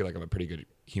I feel like I'm a pretty good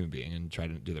human being and try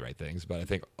to do the right things. But I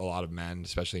think a lot of men,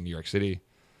 especially in New York City,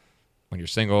 when you're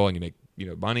single and you make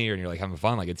money and you're like having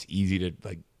fun, like it's easy to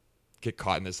like get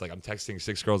caught in this. Like I'm texting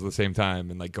 6 girls at the same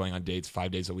time and like going on dates 5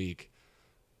 days a week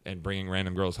and bringing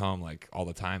random girls home like all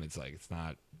the time. It's like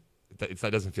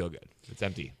that doesn't feel good. It's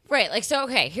empty. Right. Like, so,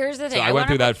 okay, here's the thing. So I went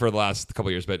through that for the last couple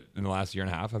of years, but in the last year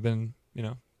and a half, I've been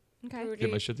Okay.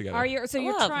 getting my shit together. Are you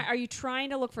Love. Are you trying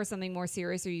to look for something more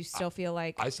serious, or you still feel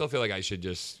like I still feel like I should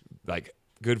just like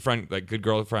good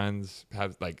girlfriends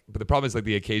have like, but the problem is like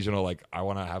the occasional like I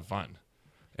want to have fun,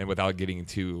 and without getting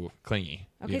too clingy.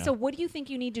 okay? So what do you think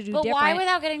you need to do But different? why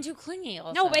without getting too clingy?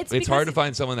 Also? No, it's because hard to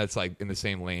find someone that's like in the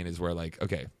same lane as where like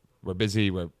okay, we're busy,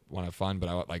 we want to have fun, but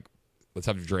I want like let's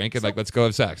have a drink and like let's go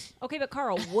have sex, Okay, but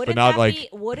Carl, wouldn't not that like- be?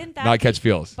 Wouldn't that not be, catch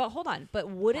feels. But hold on, but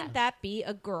wouldn't that be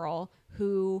a girl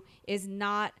who is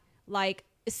not like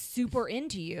super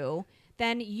into you?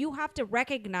 Then you have to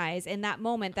recognize in that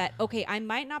moment that, okay, I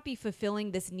might not be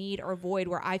fulfilling this need or void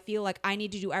where I feel like I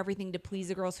need to do everything to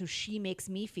please a girl so she makes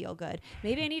me feel good.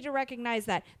 Maybe I need to recognize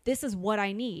that this is what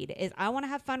I need, is I want to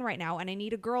have fun right now, and I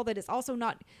need a girl that is also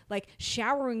not like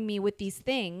showering me with these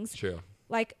things. True.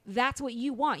 Like that's what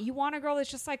you want. You want a girl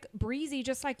that's just like breezy,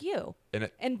 just like you.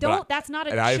 And Don't. That's not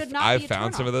a. And should not I've be a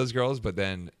found turn some on. of those girls, but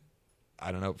then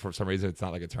I don't know, for some reason it's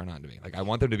not like a turn on to me. Like I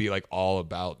want them to be like all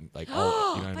about like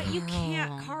all. You know what I But mean? you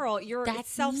can't, Carl. You're That's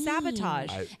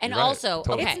self-sabotage. And you're right. also,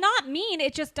 Totally. okay. It's not mean.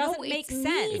 It just No, doesn't make it's sense.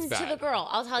 mean It's to bad. the girl.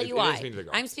 I'll tell you It why. is mean to the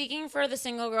girl. I'm speaking for the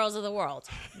single girls of the world.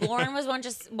 Lauren was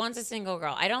once a single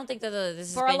girl. I don't think that this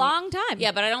has For a been, long time.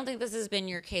 Yeah, but I don't think this has been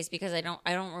your case because I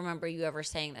don't remember you ever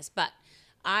saying this. But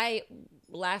I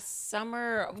last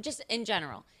summer, just in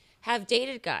general, have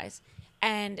dated guys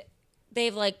and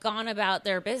they've like gone about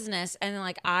their business and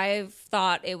like I've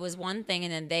thought it was one thing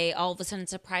and then they all of a sudden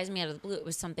surprised me out of the blue. It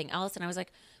was something else. And I was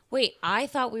like, wait, I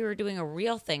thought we were doing a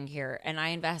real thing here and I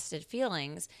invested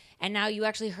feelings and now you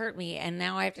actually hurt me and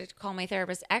now I have to call my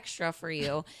therapist extra for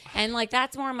you. And like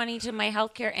that's more money to my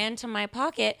healthcare and to my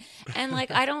pocket. And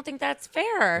like I don't think that's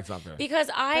fair. It's not fair. Because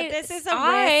this is a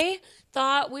I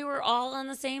thought we were all on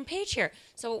the same page here.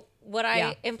 So what I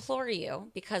Yeah. implore you,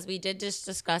 because we did just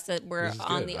discuss that we're This is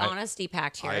on good. the I- honesty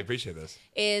pact here, I appreciate this.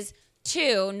 is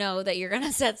to know that you're going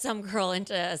to set some girl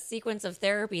into a sequence of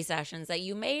therapy sessions that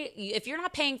you may, if you're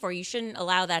not paying for, you shouldn't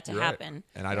allow that to You're right. happen.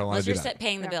 And I don't wanna unless do you're that.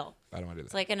 paying the Yeah. bill. I don't want to do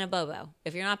It's that. like in a bobo.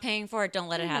 If you're not paying for it, don't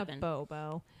let it happen.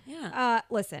 Bobo. Yeah.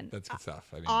 Listen. That's good stuff.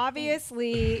 I mean,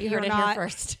 Obviously, You you're heard it here not.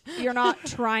 first. You're not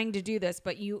trying to do this,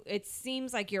 but it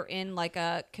seems like you're in like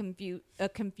a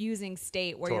confusing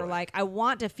state where you're Totally. like, I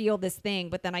want to feel this thing,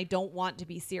 but then I don't want to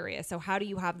be serious. So how do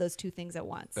you have those two things at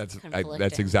once? that's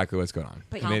Conflicting. exactly what's going on.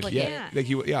 But I mean, Complicated.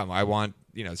 I want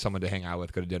someone to hang out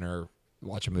with, go to dinner,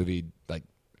 watch a movie, like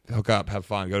hook up, have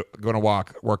fun, go on a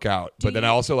walk, work out. But then I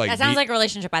also like That sounds like a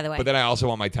relationship, by the way. But then I also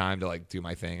want my time to like do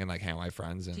my thing and like hang out with my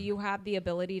friends. And Do you have the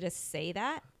ability to say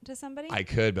that to somebody? I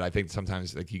could, but I think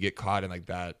sometimes like you get caught in like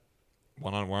that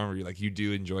one-on-one where you like you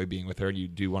do enjoy being with her and you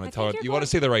do want to tell her, think you you're want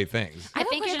to going- say the right things. I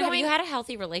think you're have going- you had a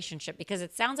healthy relationship? Because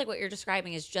it sounds like what you're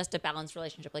describing is just a balanced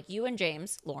relationship. Like you and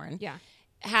James, Lauren, Yeah.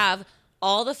 have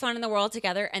all the fun in the world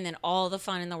together and then all the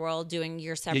fun in the world doing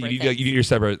your separate Yeah, things. you need your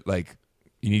separate like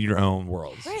you need your own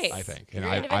worlds. Right. I think. You're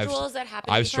I've individuals that happen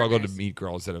to I've be struggled partners. to meet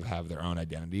girls that have their own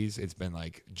identities. It's been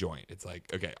like joint. It's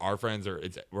like okay, our friends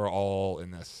we're all in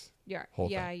this. Yeah, whole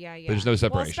yeah, thing. yeah, yeah. There's no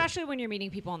separation. Well, especially when you're meeting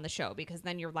people on the show, because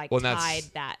then you're like Well, that's- tied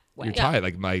that way. You're tied.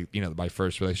 Like my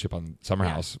first relationship on Summer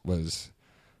House was.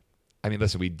 I mean,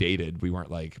 listen, we dated. We weren't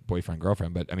like boyfriend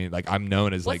girlfriend, but I mean, like I'm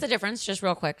known as What's like the difference? Just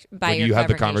real quick. By when your you have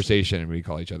the clarification. conversation and we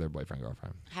call each other boyfriend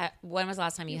girlfriend. When was the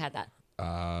last time you had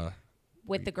that?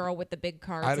 With the girl with the big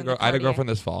cards. I had a and the girlfriend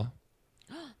Cartier. this fall,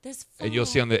 This fall. and you'll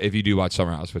see on if you do watch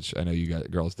Summer House, which I know you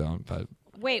girls don't, but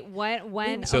Wait,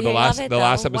 when? so Okay, the love it, though.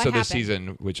 last What episode this happened? season,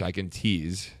 which I can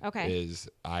tease, Okay. is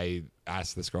I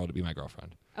asked this girl to be my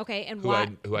girlfriend. Okay, and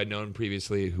who I'd known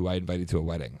previously, who I invited to a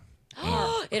wedding.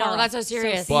 It all got so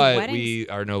serious. But weddings- we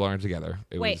are no longer together.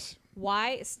 Wait,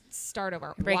 why start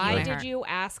over? Breaking Why my did heart. you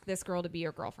ask this girl to be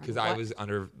your girlfriend? Because I was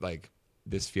under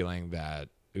this feeling that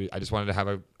I just wanted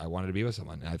to I wanted to be with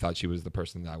someone, and I thought she was the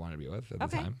person that I wanted to be with at the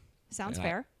time. Sounds And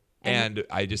fair. And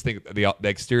I just think the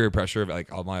exterior pressure of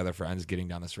like all my other friends getting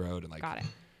down this road, and like Got it.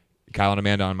 Kyle and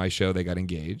Amanda on my show, they got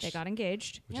engaged.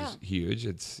 Which is huge.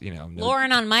 It's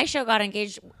Lauren on my show got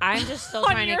engaged. I'm just still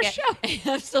On trying to your get.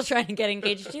 show. I'm still trying to get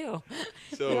engaged too.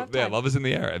 So yeah, love is in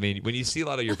the air. I mean, when you see a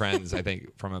lot of your friends, I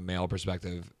think from a male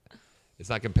perspective, it's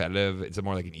not competitive. It's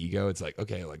more like an ego. It's like,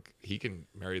 okay, like he can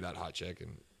marry that hot chick,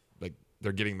 and like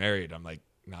they're getting married. I'm like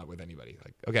not with anybody.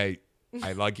 Like, okay,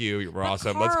 I like you. We're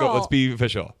awesome. Let's go. Let's be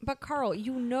official. But Carl,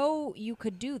 you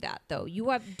could do that though.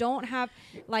 Don't have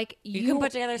like You can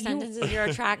put together sentences. You're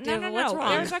attractive. No. What's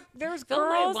wrong? There's Fill my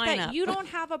girls line that up. you don't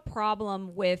have a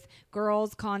problem with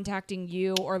girls contacting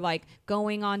you or like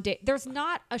going on date. There's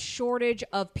not a shortage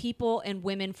of people and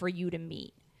women for you to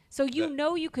meet. So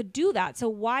you could do that. So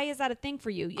why is that a thing for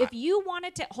you? If you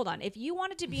wanted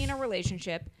to be in a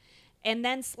relationship and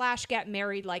then / get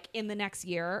married like in the next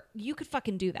year, you could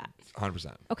fucking do that.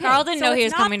 100%. Okay. Carl didn't so know he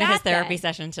it's was not coming to his that then. therapy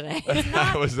session today.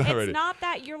 I was not ready. It's not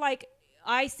that you're like,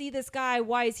 I see this guy.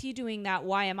 Why is he doing that?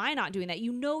 Why am I not doing that?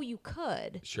 You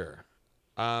could. Sure.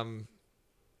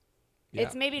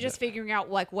 It's maybe just figuring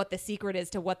out like what the secret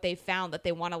is to what they found that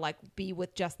they want to like be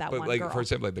with just that But one like girl. for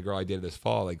example, like the girl I dated this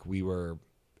fall, like we were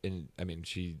in. I mean,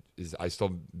 I still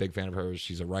a big fan of hers.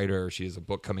 She's a writer. She has a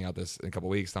book coming out in a couple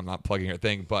of weeks. I'm not plugging her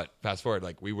thing, but fast forward,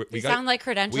 like we sound like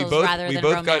credentials we both, rather we than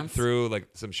both romance. got through like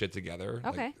some shit together.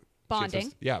 Okay. Like,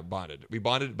 Bonding. Bonded. We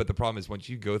bonded, but the problem is once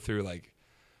you go through like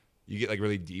you get like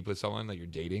really deep with someone that you're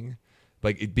dating,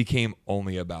 like it became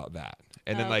only about that.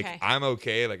 And then like Okay. I'm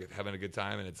okay, like having a good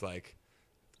time, and it's like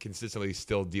consistently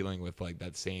still dealing with like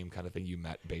that same kind of thing you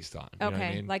met based on. You know what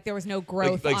I mean? Like there was no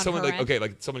growth. like on someone her like end. okay,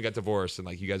 like someone got divorced and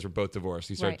like you guys were both divorced.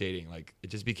 You start Right. dating, like it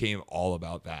just became all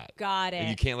about that. Got And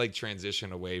you it. can't like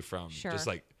transition away from Sure. just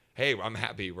like, hey, I'm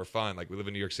happy, we're fun, like we live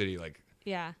in New York City, like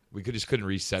Yeah. we couldn't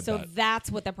reset So that that's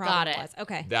what the problem Got it. was.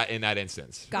 Okay. that in that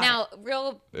instance. Got Now,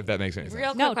 it. If that makes any sense.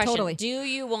 real quick No, question. totally. Do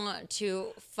you want to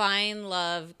find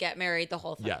love, get married, the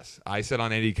whole thing? Yes, I said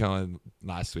on Andy Cohen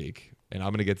last week, and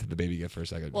I'm gonna get to the baby gift for a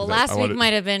second. Well, because last week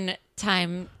might have been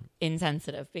time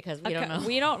insensitive because we don't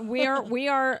know. We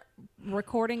are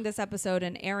recording this episode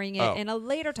and airing it in a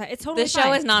later time. It's totally The show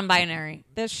fine. is non-binary.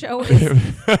 The show is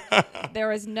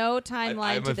there is no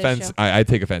timeline I'm to offense. this show. I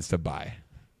take offense to bi.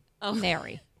 Oh,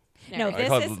 Nary. No, Nary. I this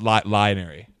call is it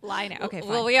linary. line. Okay, fine.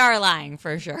 Well, we are lying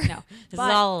for sure. No, this But-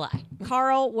 is all a lie.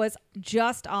 Carl was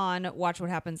just on Watch What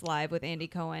Happens Live with Andy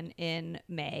Cohen in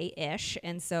May-ish,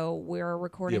 and so we're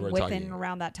recording we're within talking.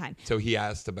 around that time. So he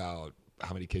asked about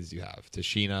how many kids do you have? To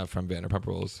Sheena from Vanderpump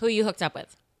Rules. Who you hooked up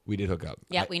with? We did hook up.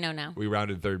 Yeah, we know now. We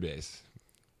rounded third base.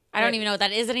 I don't even know what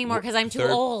that is anymore because I'm too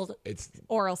Third- old. It's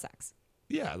Oral sex.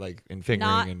 yeah, like in fingering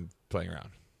Not- and playing around.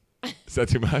 Is that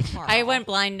too much? I went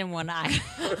blind in one eye.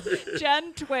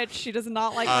 Jen Twitch. She does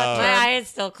not like My that term. eye is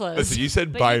still closed. Listen, you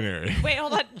said But binary. Wait,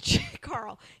 hold on.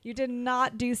 Carl, you did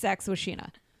not do sex with Sheena.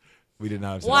 We did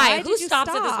not have sex. Why? Why Who did you stops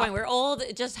at this stop? point? We're old.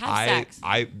 Just have sex.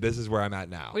 This is where I'm at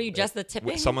now. Were you just the With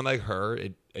tipping? someone like her,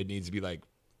 it needs to be like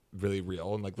really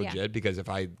real and like Yeah. legit, because if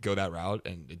I go that route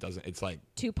and it doesn't, it's like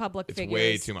Two public it's figures.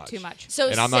 way too much. Too much. So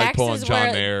and I'm not sex pulling is John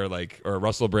where- Mayer like or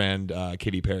Russell Brand,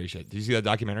 Katy Perry shit. Did you see that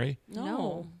documentary?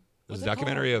 No. There's What's a it called?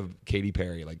 documentary of Katy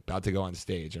Perry like about to go on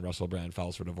stage, and Russell Brand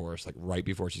files for divorce like right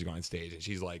before she's going on stage, and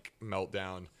she's like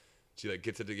meltdown. She like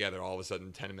gets it together all of a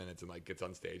sudden 10 minutes and like gets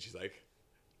on stage. She's like,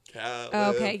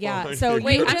 Okay, yeah. California. So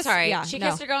Wait, You I'm just- sorry. yeah, she no.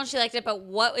 kissed a girl and she liked it, but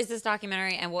what is this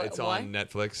documentary and what? It's what? on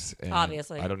Netflix. And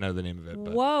Obviously. I don't know the name of it.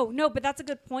 But Whoa, no, but that's a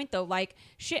good point though. Like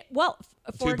shit. Well,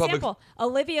 for Two public- example,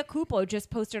 Olivia Cupo just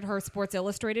posted her Sports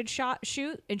Illustrated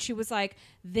shoot, and she was like,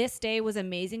 "This day was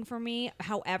amazing for me.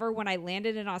 However, when I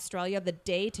landed in Australia, the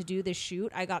day to do this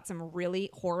shoot, I got some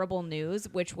really horrible news,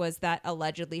 which was that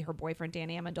allegedly her boyfriend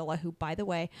Danny Amendola, who by the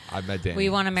way, I've met Danny. We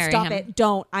want to marry stop him. it,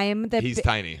 don't. I am the. He's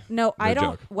tiny. No, I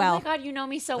don't. joke. Well, Oh my God, you know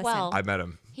me so listen. well. I met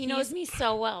him. He knows me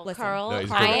so well, Listen. Carl. No, he's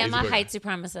I good. am He's a good. height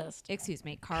supremacist. excuse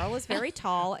me, Carl is very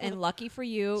tall, and lucky for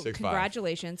you, 6'5".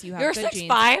 congratulations, you have You're good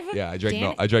 6'5". genes. Yeah, I drank Danny-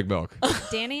 milk. I drank milk.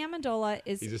 Danny Amendola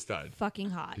is He's a stud. fucking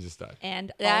hot. He's a stud.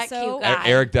 And That also, cute guy.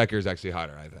 Eric Decker is actually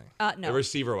hotter, I think. no.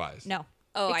 Receiver wise. no.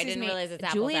 Oh, I Excuse didn't me, realize it's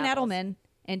apples, Julian apples. Edelman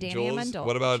and Danny Jules. Amendola.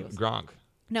 What about She was- Gronk?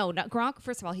 No, not Gronk.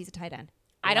 First of all, he's a tight end.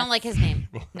 I don't like his name.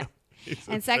 No.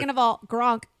 And second of all,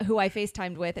 Gronk, who I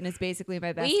FaceTimed with and is basically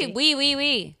my bestie.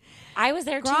 We. I was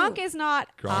there too. Gronk is not.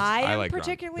 I am like Gronk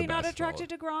particularly the not best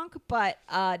attracted of to Gronk, but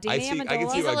Danny I can Amendola.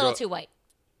 see He's why a little Gronk- too white.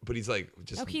 But he's like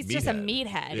just. He's just a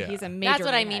meathead. Yeah. He's a major. That's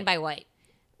what I meathead. mean by white.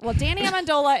 Well, Danny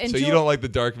Amendola and So you don't like the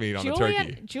dark meat on the turkey?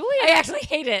 I Julian actually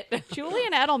hate it.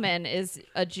 Julian Edelman is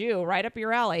a Jew, right up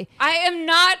your alley. I am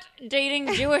not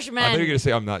dating Jewish men. I thought you were gonna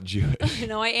say I'm not Jewish.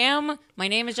 No, I am. My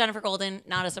name is Jennifer Golden.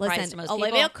 Not a surprise Listen, to most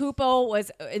Olivia people. Cupo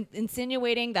was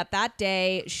insinuating that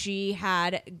day she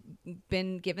had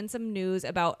been given some news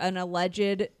about an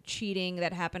alleged cheating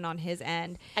that happened on his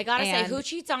end. I gotta say, And who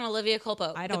cheats on Olivia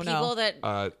Culpo? I don't the people know.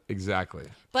 that. Exactly.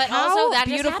 But How also, that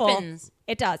beautiful. just happens.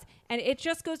 It does. And it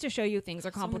just goes to show you things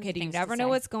are So many complicated. You things to never know say.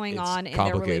 what's going It's on in their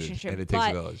complicated, relationship. and it takes a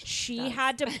but village. she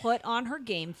had to put on her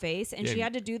game face and Yeah. she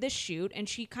had to do the shoot and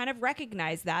she kind of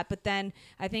recognized that. But then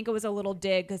I think it was a little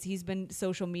dig because he's been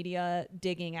social media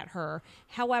digging at her.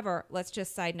 However, let's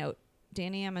just side note,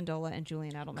 Danny Amendola and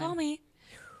Julian Edelman. Call me.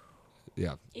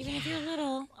 Yeah. Even if you're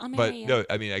little, I'll marry But you. no,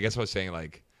 I mean, I guess I was saying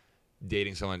like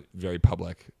dating someone very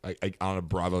public, like on a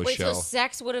Bravo Wait, show. so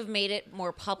sex would have made it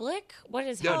more public? What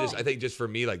is No, how? I think just for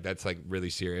me, like that's like really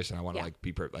serious, and I want to Yeah. like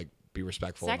be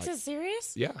respectful. Sex and, like, is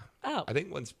serious? yeah. Oh. I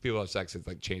think once people have sex, it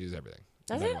like changes everything.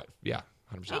 Does No matter it? what. Yeah,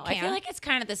 100%. Oh, I can. feel like it's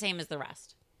kind of the same as the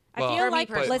rest. I Well, feel For me like,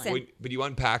 personally. listen, But you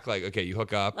unpack like okay, you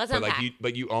hook up, Let's but unpack.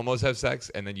 like you almost have sex,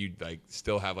 and then you like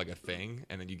still have like a thing,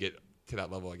 and then you get to that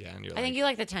level again. You're I like, think you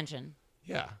like the tension.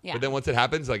 yeah. Yeah. But then once it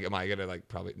happens, like, am I gonna like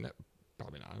probably no,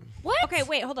 probably not. What? okay,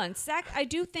 wait, hold on. I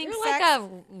do think You're sex. like a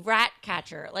rat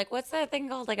catcher. Like, what's that thing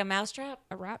called? Like a mousetrap?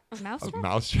 a mouse A trap?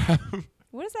 mousetrap.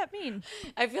 What does that mean?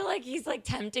 I feel like he's like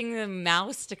tempting the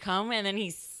mouse to come, and then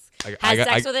he I has got-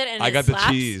 sex with it, and I it got slaps.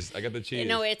 the cheese. I got the cheese.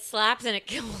 No, it slaps and it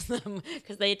kills them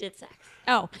because they did sex.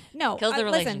 Oh no! Kills the Listen,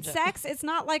 relationship. sex. It's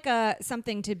not like a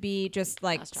something to be just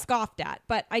like Mousetrap. scoffed at.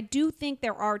 But I do think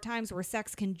there are times where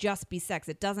sex can just be sex.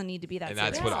 It doesn't need to be that. and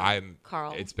that's serious. what I'm.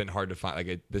 Carl. It's been hard to find.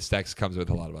 Like the sex comes with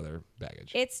a lot of other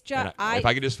baggage. It's And just if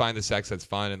I could just find the sex that's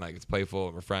fun and like it's playful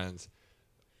and we're friends,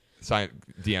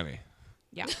 DM me.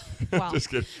 yeah. Well, Just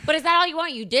kidding. But is that all you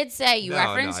want? You did say you No, no,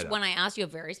 referenced I don't. when I asked you a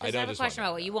very I don't specific just question want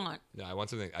about what that. you want. No, I want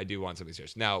something. I do want something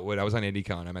serious. Now, when I was on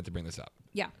IndyCon, I meant to bring this up.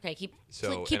 yeah. Okay, keep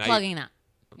So, keep and plugging that.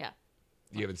 Yeah,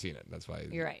 You haven't seen it. That's why.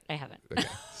 you're right. I haven't. Okay.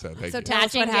 So thank So you. tell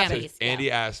us what Matching happened. jammies.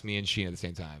 Andy asked me and Sheena at the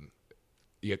same time.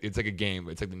 It's like a game.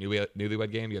 It's like the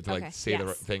newlywed game. You have to like Okay, say the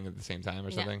yes. thing at the same time or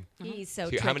Yeah. something. He's so.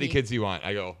 She goes, how many tricky. kids do you want?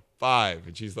 I go 5,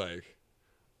 and she's like,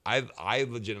 I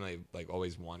legitimately like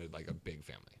always wanted like a big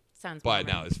family, Sounds. but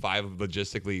bummer. now is 5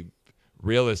 logistically,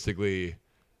 realistically,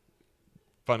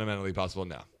 fundamentally possible?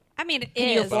 No. I mean, it Can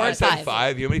you is. But I afford said 5?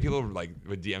 5. You know how many people like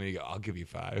would DM me? And go, I'll give you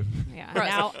 5. Yeah. Gross.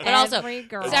 Now But also, every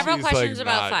girl. several She's, questions like,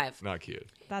 about not- 5. Not cute.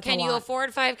 That's Can a you lot.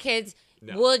 afford 5 kids?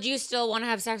 No. Would you still want to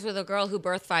have sex with a girl who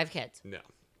birthed 5 kids? No.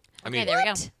 I Okay, mean, there we go.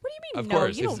 What do you mean? of no,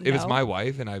 course, you if, don't if it's know. my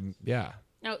wife and I'm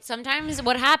No, sometimes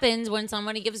what happens when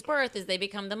somebody gives birth is they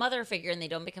become the mother figure and they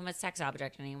don't become a sex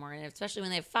object anymore. And especially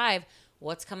when they have 5,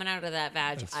 what's coming out of that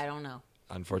vag? I don't know.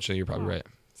 Unfortunately, you're probably right.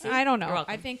 See? I don't You're know.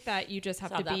 welcome. I think that you just have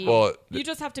Solve to that be. Well, you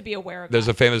just have to be aware of. There's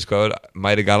that. a famous quote.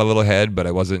 Might have got a little head, but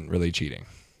I wasn't really cheating.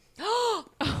 Oh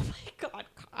my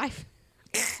god!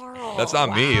 Carl. That's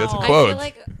not me. That's a Wow. I quote. feel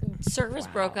like service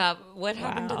broke up. What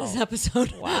happened to this Wow.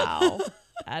 episode? Wow.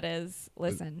 That is.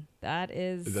 Listen. That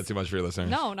is. Is that too much for your listeners?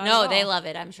 No, not No, at they all. love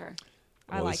it, I'm sure.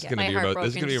 I Well, like this is it. gonna My be your heart this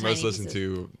is broke gonna be your into most tiny listened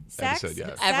to Sex, episode yet.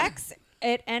 Ever. sex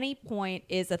at any point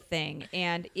is a thing,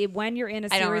 and when you're in a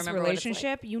I don't serious remember what it's like.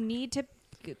 relationship, you need to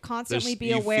constantly be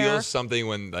you aware. feel something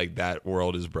when like that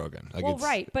world is broken. Like Well, it's,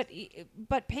 right,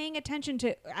 but paying attention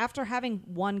to after having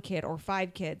 1 kid or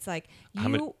 5 kids, like How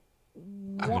many- you.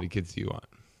 How wa- many kids do you want?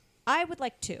 I would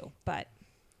like 2, but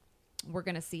we're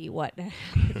gonna see what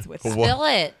happens with that. What? Spill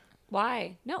it.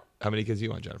 Why? No, How many kids do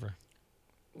you want, Jennifer?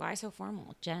 Why so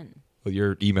formal? Jen. Well,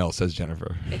 your email says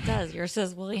Jennifer. It does. Yours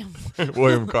says William.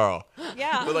 William Carl.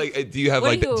 yeah, But like, do you have What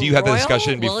like are you, do you have the royal?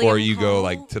 discussion before William you go Carl?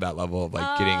 like to that level of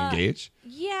like getting engaged,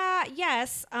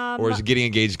 yes. or is getting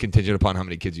engaged contingent upon how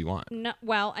many kids you want? No,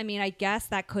 well, I mean, I guess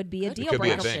that could be a deal could be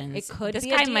a breaker. thing. It could This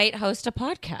be guy a deal. might host a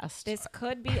podcast. This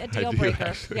could be a deal do, breaker.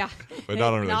 actually. Yeah, But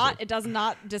not on a relationship. It does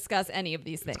not discuss any of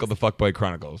these things. It's called the Fuckboy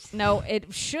Chronicles. No,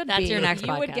 it should That's be. your next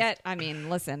You would podcast. get. I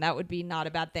mean, listen, that would be not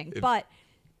a bad thing. But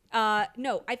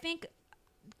no, I think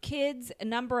kids, a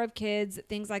number of kids,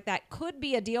 things like that could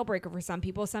be a deal breaker for some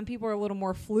people. Some people are a little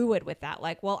more fluid with that.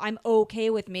 Like, well, I'm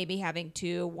okay with maybe having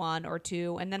 2, 1 or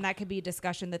 2, and then that could be a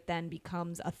discussion that then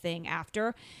becomes a thing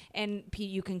after, and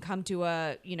you can come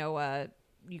to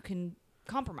you can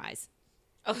compromise.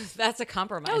 Oh, that's a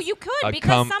compromise. No, you could A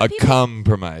because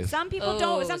compromise. some people Oh,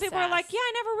 don't. Some people are sass. like, yeah,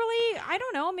 I never really. I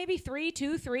don't know, maybe 3,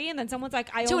 2, 3, and then someone's like,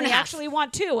 I Two and only a half. actually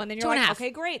want 2, and then you're 2 and a like, half.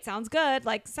 okay, great, sounds good.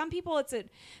 Like some people,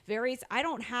 it varies. I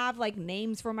don't have like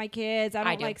names for my kids. I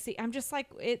don't do. like see. I'm just like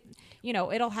it.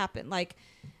 It'll happen. Like.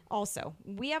 Also,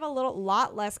 we have a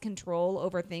lot less control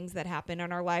over things that happen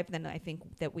in our life than I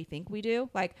think that we think we do.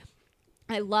 Like,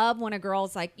 I love when a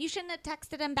girl's like, you shouldn't have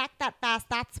texted him back that fast.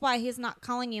 That's why he's not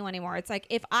calling you anymore. It's like,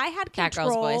 if I had That girl's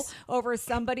control voice. over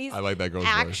somebody's I like that girl's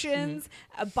voice. actions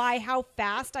by how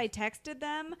fast I texted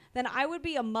them, then I would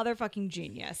be a motherfucking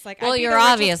genius. Like, Well, I'd be you're the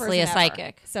richest obviously a person ever.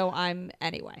 psychic. So I'm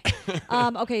anyway.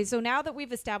 Okay, so now that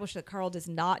we've established that Carl does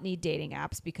not need dating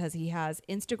apps because he has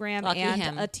Instagram Lucky and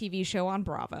him. a TV show on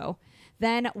Bravo,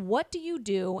 then what do you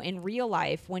do in real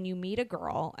life when you meet a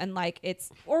girl and like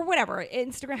or whatever,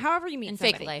 Instagram, however you meet In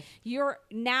somebody? fake life. You're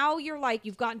like,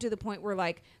 you've gotten to the point where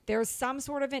like there's some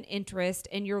sort of an interest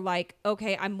and you're like,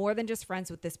 okay, I'm more than just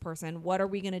friends with this person. What are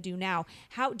we going to do now?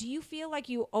 How do you feel like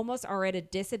you almost are at a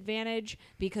disadvantage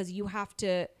because you have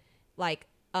to like,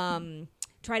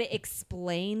 try to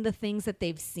explain the things that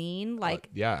they've seen? Like,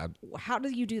 Yeah. how do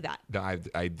you do that? No, I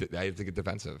have to get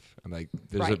defensive. I'm like,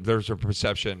 Right. there's a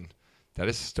perception that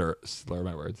is slur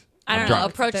my words. I I'm don't know.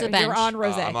 drunk. Approach the bench. You're on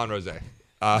rose. I'm on rose.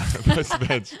 Approach the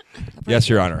bench. Yes,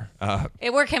 Your Honor.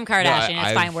 We're Kim Kardashian.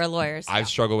 It's fine. We're lawyers. I've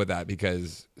struggled with that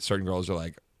because certain girls are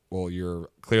like, well, you're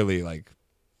clearly like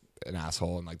an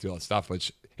asshole and like do all that stuff,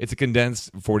 which it's a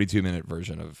condensed 42-minute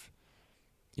version of,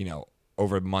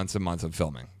 over months and months of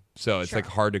filming. So it's like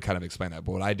hard to kind of explain that.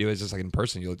 But what I do is just like in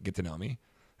person, you'll get to know me.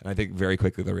 And I think very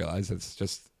quickly they'll realize it's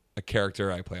just a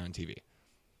character I play on TV.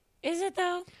 Is it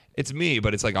though? It's me,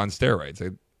 but it's like on steroids.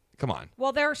 Like, come on.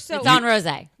 Well, It's on Rose.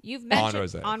 You've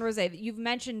mentioned On Rosé. You've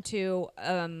mentioned too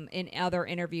in other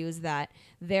interviews that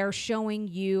they're showing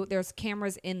you there's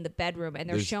cameras in the bedroom and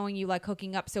they're showing you like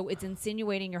hooking up, so it's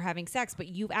insinuating you're having sex, but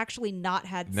you've actually not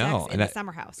had sex in the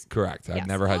summer house. Correct. I've Yes.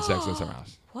 never had sex in a summer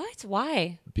house What?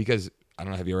 Why? because I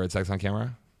don't know. Have you ever had sex on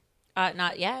camera?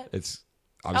 Not yet. It's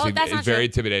obviously that's it's not very true.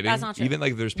 intimidating. That's not true. Even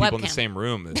like there's people in the Webcam. same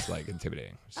room. It's like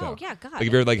intimidating. So, Oh, yeah, God. Like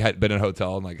if you're like been in a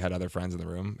hotel and like had other friends in the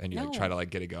room and you like No. try to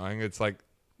like get it going, it's like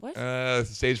What?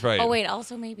 stage fright. Oh wait.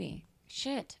 Also maybe.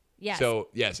 Shit. Yes. So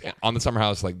yes, on the summer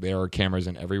house, like there are cameras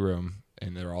in every room,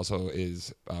 and there also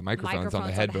is microphones on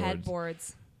the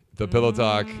headboards. The pillow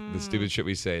talk, the stupid shit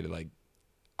we say to like.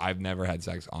 I've never had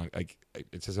sex on like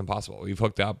it's just impossible. We've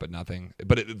hooked up, but nothing.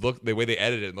 But it looked the way they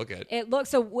edit it and look at It looks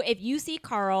so. If you see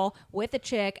Carl with a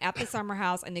chick at the summer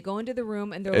house and they go into the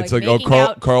room and they're it's like like making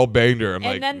out, Carl banged her. I'm and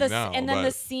like then the no, and then but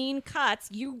the scene cuts,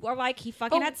 you are like he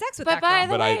fucking had sex with that by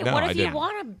girl. the But way, no, what I if you didn't.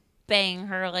 want to bang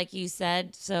her like you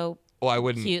said so well, I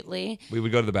wouldn't. cutely? We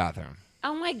would go to the bathroom,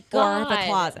 Oh my or god. the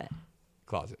closet.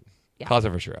 closet, Yeah.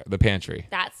 closet for sure. The pantry.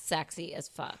 That's sexy as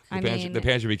fuck. The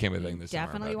pantry became a thing this summer.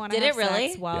 Definitely but- want to Did have it really?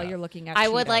 sex while Yeah. you're looking at. I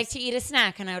would Cheetos. like to eat a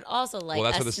snack, and I would also like. Well,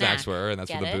 that's a what the snack. snacks were, and that's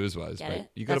Get what the it? booze was. Get But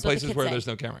it? you go to That's what the places kids where say. there's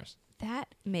no cameras.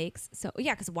 That makes so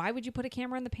yeah. Because why would you put a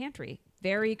camera in the pantry?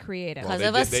 Very creative. Because They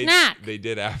of a did- snack. They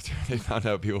did after they found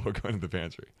out people were going to the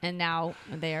pantry. And now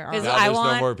they are. Is Now I there's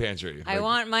want- no more pantry. I Like,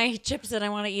 want my chips and I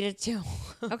want to eat it too.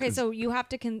 Okay, so you have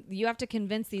to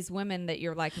convince these women that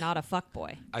you're like not a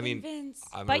fuckboy. I mean, Convinced.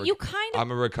 But you kind of-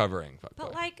 I'm a recovering fuckboy.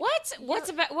 But like What?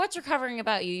 What's recovering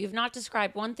about you? You've not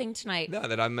described one thing tonight. No,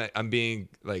 that I'm being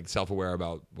like self-aware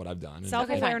about what I've done and-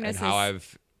 Self-awareness and how is-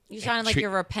 I've. You sound like treat-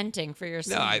 you're repenting for your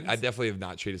sins. No, I definitely have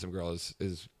not treated some girls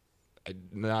is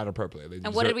not appropriately. They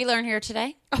And what did deserve- we learn here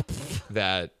today?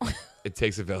 That it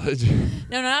takes a village.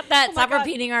 No, not that. Oh my Stop God.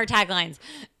 repeating our taglines.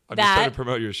 I'm just trying to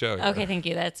promote your show. here. Okay, thank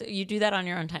you. That's you do that on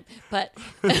your own time. But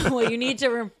what you need to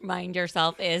remind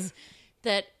yourself is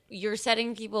that you're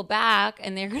setting people back,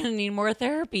 and they're going to need more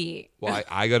therapy. Well,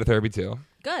 I go to therapy too.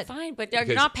 good. Fine, but you're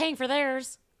Because- not paying for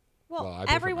theirs. Well, Well, I pay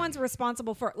for everyone's mine.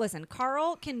 responsible for. Listen,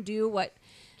 Carl can do what.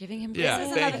 Giving him Yeah, This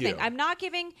is thank another you. thing. I'm not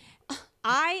giving.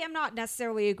 I am not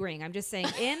necessarily agreeing. I'm just saying,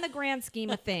 in the grand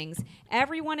scheme of things,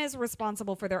 everyone is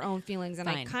responsible for their own feelings, and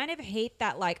I Fine. kind of hate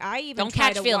that. Like, I even Don't try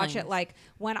catch to feelings. watch it. Like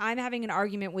when I'm having an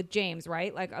argument with James,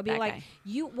 right? Like I'll be That like, guy.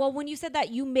 "You." Well, when you said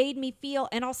that, you made me feel,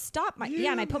 and I'll stop my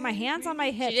and I put my hands on my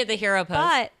hips. She did the hero pose.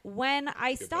 But when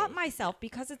I stop myself,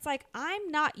 because it's like I'm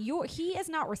not he is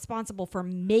not responsible for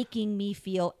making me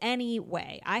feel any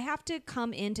way. I have to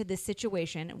come into this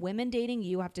situation. Women dating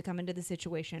you have to come into the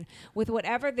situation with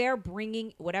whatever they're bringing,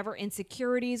 whatever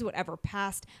insecurities, whatever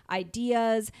past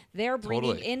ideas they're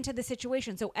bringing Totally. into the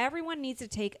situation. So everyone needs to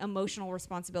take emotional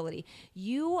responsibility.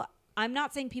 I'm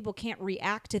not saying people can't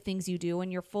react to things you do,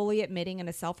 and you're fully admitting in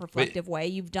a self-reflective way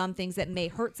you've done things that may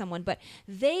hurt someone, but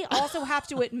they also have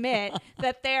to admit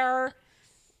that they're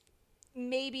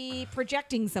maybe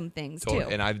projecting some things too.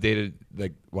 And I've dated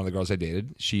like one of the girls I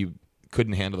dated. She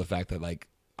couldn't handle the fact that like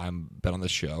I'm been on the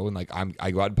show and like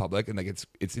I go out in public and like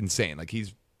it's insane. Like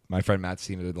my friend Matt's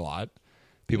seen it a lot.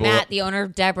 People, Matt, the owner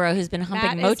of Deborah, who's been humping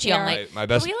Matt Mochi is all here. night. My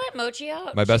best- Can we let Mochi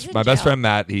out? my She's a best gel. friend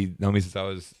Matt, he known me since I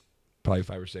was probably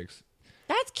 5 or 6.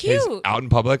 That's His- cute. out in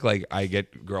public, like I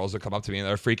get girls that come up to me and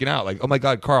they're freaking out, like, "Oh my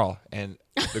God, Carl!" And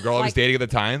the girl I was dating at the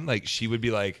time, like, she would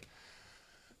be like,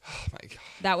 "Oh my God,"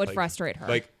 That would like- frustrate her.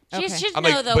 Like, She Okay. should I'm know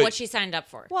like, though but- what she signed up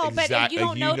for. well, but if Exact- you don't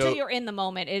like, know you till know- you're in the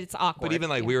moment, it's awkward. but even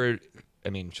like Yeah. we were, I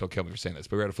mean, she'll kill me for saying this,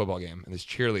 but we were at a football game and this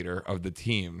cheerleader of the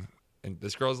team, and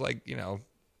this girl's like, she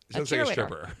looks like a cheerleader.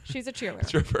 stripper. She's a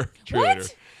cheerleader.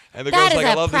 Cheerleader. And the That girl's is like, a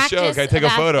 "I love the show. practice Can I take a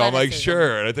of photo?" I'm like, athleticism.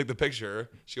 "Sure." And I take the picture.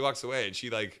 She walks away and she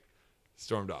like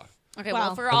stormed off. Okay, Well,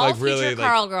 well, for I'm all like, future really, like-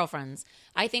 Carl girlfriends,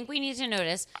 I think we need to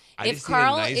notice I if just need a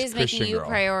Carl nice is making Christian you girl.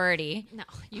 priority. No,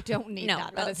 you don't need No,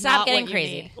 that. That is stop not getting what you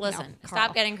crazy. need. Listen, No, Carl.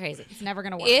 stop getting crazy. It's never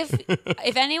gonna work.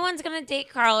 If anyone's gonna date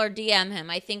Carl or DM him,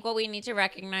 I think what we need to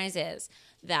recognize is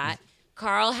that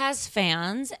Carl has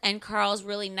fans and Carl's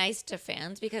really nice to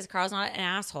fans because Carl's not an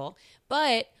asshole.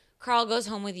 But Carl goes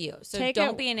home with you, so Take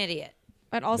don't it- be an idiot.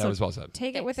 But also, That was well said.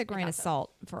 take it with a Thanks. grain of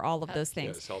salt for all of those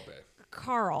things. Salt Bay.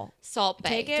 Carl, Salt Bay,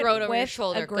 take it throw it over with your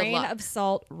shoulder. a grain Good luck. of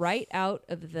salt right out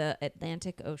of the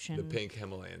Atlantic Ocean. The pink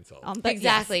Himalayan salt.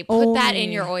 Exactly. Yes, Put that only-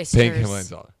 in your oysters. Pink Himalayan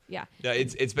salt. Yeah. Yeah,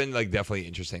 it's been like definitely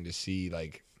interesting to see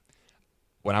like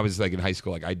when I was like in high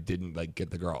school, like I didn't like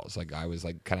get the girls. Like I was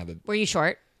like kind of Were you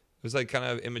short? it was like kind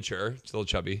of immature, still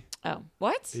chubby. Oh,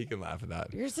 what? He can laugh at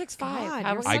that. You're 6'5". God, How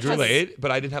you're was I such grew a- late,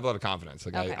 but I didn't have a lot of confidence.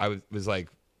 Like Okay. I was like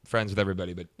friends with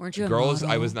everybody, but Weren't you a girls, I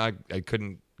model? was not. I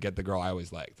couldn't get the girl I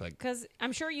always liked. Like Because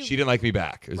I'm sure you. she didn't like me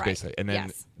back. It was Right. basically, and then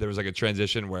Yes. there was like a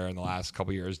transition where in the last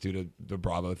couple years, due to the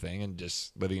Bravo thing and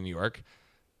just living in New York,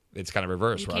 it's kind of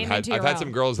reversed. You Where came I've into your had some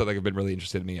own. girls that like have been really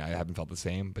interested in me. I haven't felt the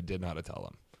same, but didn't know how to tell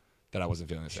them that I wasn't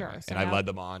feeling the same Sure, way, so and I now- led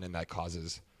them on, and that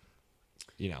causes,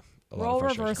 a lot Role of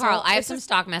frustration. reversal. Carl, I have This some is-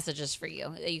 stock messages for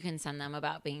you that you can send them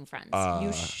about being friends.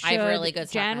 You should. I have really good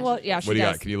Jen stock will. messages. Yeah, she What do you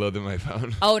does. got? Can you load them on my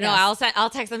phone? Oh no, Yes. I'll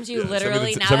text them to you Yeah, send me the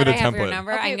literally t- now send me that I the have your template.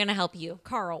 number. Okay. I'm gonna help you.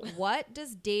 Carl, what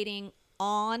does dating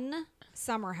on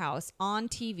Summer House, on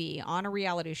TV, on a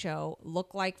reality show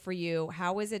look like for you?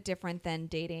 How is it different than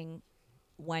dating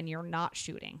when you're not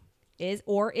shooting? Is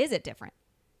it different?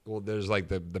 Well, there's like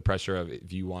the pressure of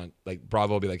if you want, like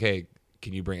Bravo will be like, "Hey,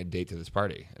 can you bring a date to this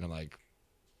party?" And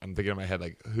I'm thinking in my head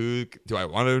like, who do I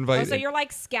want to invite? Oh, so you're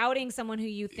like scouting someone who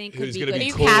you think could who's be gonna good be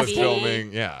You cool with casting?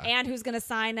 filming? Yeah, and who's going to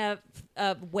sign a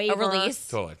waiver. A release.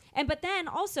 totally. But then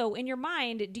also in your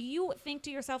mind, do you think to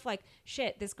yourself like,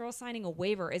 shit, this girl's signing a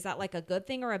waiver? Is that like a good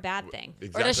thing or a bad thing?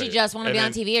 Or does she just want to And be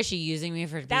on then- TV? Or is she using me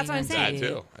for? That's being what I'm on saying. That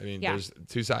TV? too. I mean, Yeah. there's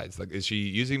two sides. Like, is she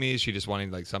using me? Is she just wanting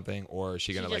like something, or is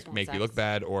she gonna just like wants make me sex. look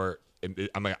bad, or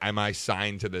am I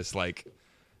signed to this like,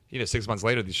 6 months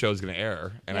later the show's gonna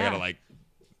air, and I Yeah. gotta like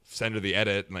send her the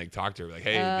edit and like talk to her like,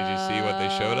 hey, did you see what they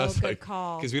showed us? good Like,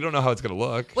 call. because we don't know how it's gonna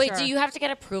look. Wait, Sure. do you have to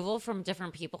get approval from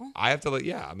different people? I have to like,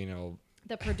 yeah. I mean,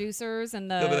 The producers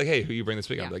and they'll be the like, hey, who you bring this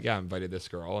week? I'm yeah. like, yeah, I invited this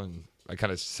girl, and I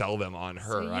kind of sell them on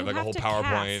her. So I have you like a have whole to PowerPoint.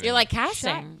 cast. and- You're like shut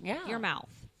casting. Yeah. your mouth.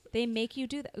 They make you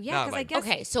do that. Yeah, Not because I like- guess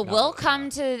Okay, so No, we'll no. come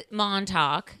to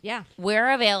Montauk. Yeah.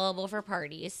 We're available for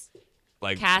parties.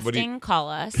 like what do you- Casting, call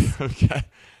us. Okay,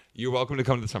 you're welcome to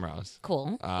come to the Summer House.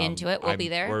 Cool. Into it. We'll be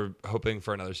there. We're hoping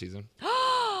for another season.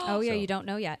 Oh yeah, So- you don't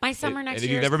know yet. My summer next and if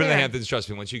year. you've is never been to the clear. Hamptons, trust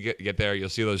me, once you get there, you'll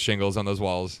see those shingles on those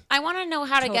walls. I want to know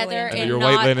how to get Totally there into and your not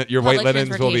white public linens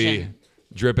will be transportation.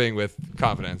 dripping with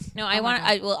confidence. No, I Oh my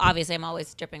want. Well, obviously, I'm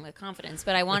always dripping with confidence,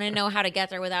 but I want to know how to get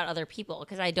there without other people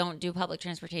because I don't do public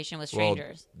transportation with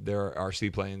strangers. Well, there are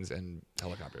seaplanes and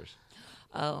helicopters.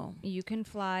 Oh, You can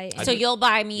fly. so you'll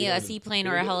buy me Yeah, a seaplane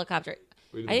we or a did. helicopter.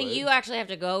 We did I think play. you actually have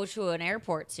to go to an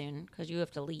airport soon because you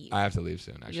have to leave. I have to leave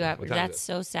soon. Actually, You have, What time is that's it?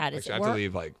 so sad. Is Actually, it I have to work?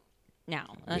 leave like.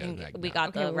 now? I Yeah, think like we now. got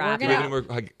Okay, the well, we're wrap. Do we have gonna- any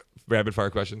more like rapid fire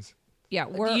questions? yeah,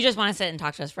 we're. You just want to sit and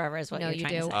talk to us forever, is what No, you're you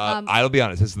trying do. to say. I'll be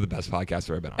honest. This is the best podcast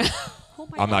I've ever been on. Oh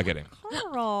my I'm God, not kidding.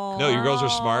 Carl. No, you girls are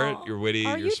smart. You're witty.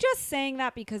 Are you're you just saying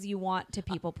that because you want to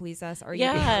people please us? Or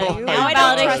Yeah. you? Oh Now my I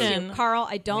don't trust validation. you, Carl.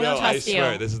 I don't No, I trust you.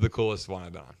 swear, this is the coolest one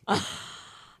I've been on.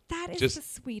 That is Just- the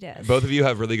sweetest. Both of you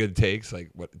have really good takes. Like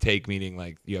what take meaning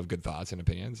like you have good thoughts and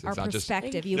opinions. Our It's not just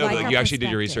perspective. You no, like like our you actually did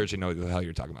your perspective. research and know what the hell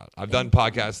you're talking about. I've done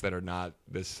podcasts that are not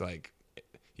this like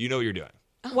you know what you're doing.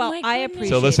 Well, my I goodness. appreciate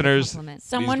So the listeners- compliment.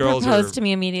 Someone girls proposed are- to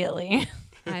me immediately.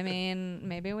 I mean,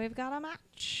 maybe we've got a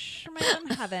match made in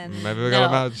heaven. Maybe we got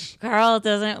a match. Carl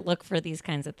doesn't look for these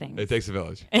kinds of things. It takes a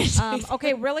village.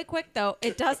 Okay, really quick though,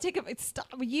 it does take a. Stop.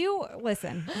 You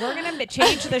listen. We're gonna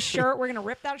change the shirt. We're gonna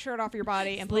rip that shirt off your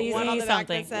body and put Please one on the back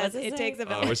that something. says What's it "It say? takes a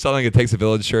village." We're selling It Takes a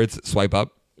Village shirts. Swipe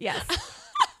up. Yes.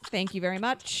 Thank you very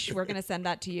much. We're gonna send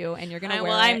that to you, and you're gonna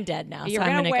wear. Well, it. I'm dead now. You're so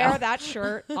I'm gonna gonna wear go. that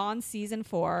shirt on season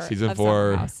 4. Season of 4.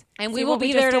 Summer House. And See we what will be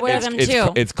we there just to did wear there? them It's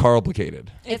too. it's Carl-plicated.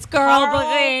 It's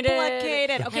Carl-plicated.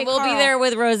 Carl-plicated. Okay, and we'll be Carl. there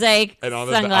with rose And on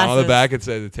sunglasses. the back it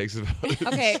says It Takes a Village.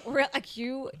 Okay, like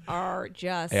you are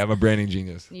just. Hey, I'm a branding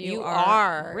genius. You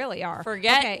are. Really are.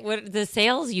 Forget Okay. what the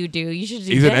sales you do. You should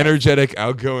do He's an this. energetic,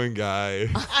 outgoing guy.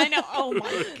 I know. Oh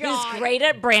my god. He's great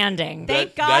at branding.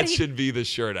 Thank that God that he- should be the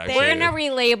shirt, actually. We're gonna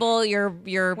relabel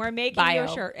your We're making bio. you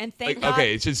a shirt, and thank Like, God.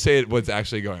 okay, it should say what's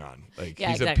actually going on. Like, Yeah,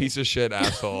 he's a exactly. piece of shit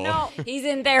asshole. No. He's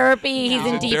in therapy. He's No. in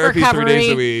He's in deep therapy 3 recovery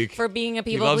days a week. for being a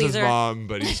He people loves pleaser. his mom,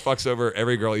 but he fucks over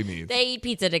every girl he meets. They eat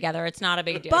pizza together. It's not a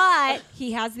big deal. But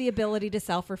he has the ability to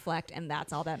self-reflect, and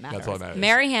that's all that matters. That's all that matters.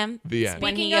 Marry him The end.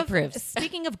 when he Speaking of- approves.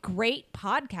 Speaking of great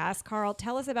podcasts, Carl,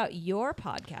 tell us about your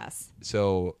podcast.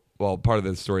 So, well, part of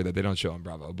the story that they don't show on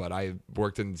Bravo, but I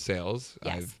worked in sales.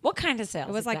 Yes. I've What kind of sales?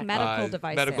 It was like exactly? medical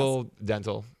device medical, sales.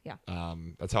 dental. Yeah.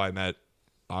 That's how I met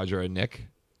Audra and Nick.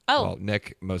 Oh. Well,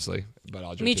 Nick mostly, but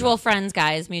Audra too. Mutual friends,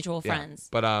 guys. Mutual Yeah. friends.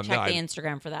 But, check no, the I-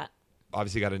 Instagram for that.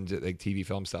 Obviously got into like TV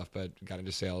film stuff, but got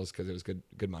into sales because it was good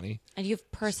money. And you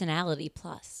have personality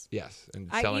plus. Yes, and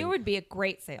selling. You would be a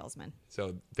great salesman.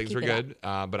 So things Keep were it good.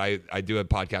 But I do a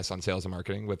podcast on sales and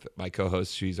marketing with my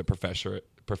co-host. She's a professor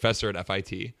at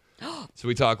FIT. So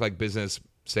we talk like business,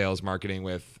 sales, marketing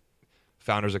with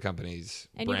founders of companies.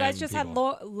 And you brand guys just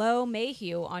people. had Lo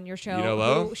Mayhew on your show. You know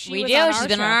Lo? who- she We was do. on our She's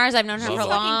been show. on ours. I've known her She's for a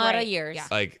fucking lot great. of years. Yeah.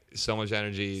 Like so much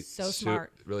energy. So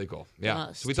smart. Really cool. Yeah.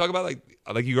 most. So we talk about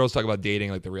like you girls talk about dating,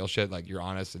 like the real shit, like you're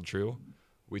honest and true.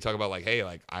 We talk about like, hey,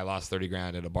 like I lost 30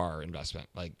 grand at a bar investment.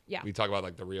 Like Yeah. we talk about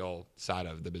like the real side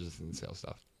of the business and sales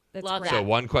stuff. That's Love great. that. So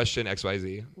one question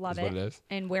XYZ Love is it. what it is.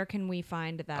 And where can we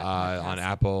find that? On podcast?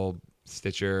 Apple,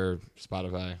 Stitcher,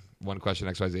 Spotify. One question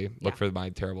XYZ. Look Yeah. for my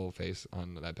terrible face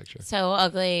on that picture. So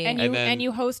ugly. And And you then-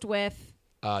 you host with.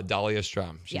 Dahlia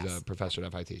Strum. She's Yes. a professor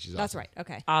at FIT. She's That's awesome. right.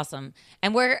 Okay. awesome.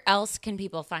 And where else can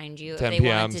people find you if 10 they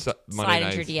p.m. wanted to Monday slide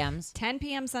into nights. your DMs? 10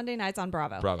 p.m. Sunday nights on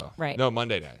Bravo. Bravo. Right. No,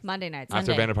 Monday night. Monday nights.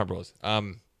 After Monday. Vanderpump Rules.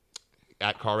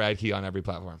 At Carl Radke on every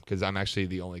platform because I'm actually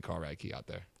the only Carl Radke out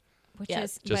there. Which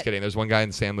Yes. is Just but- kidding. There's one guy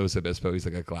in San Luis Obispo. He's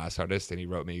like a glass artist, and he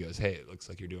wrote me. He goes, "Hey, it looks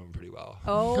like you're doing pretty well."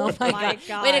 Oh, my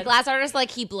God. Wait, a glass artist like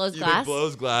he blows He glass?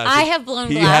 blows glass. I have blown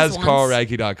he glass has once.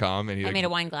 carlradke.com, and he I like, made a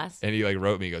wine glass. and he like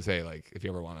wrote me. He goes, "Hey, like if you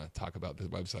ever want to talk about this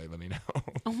website, let me know."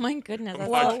 Oh my goodness.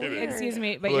 That's Whoa, so weird. excuse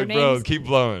me, but I'm your like, bro, name's keep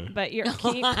blowing. but your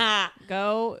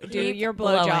go do Keep your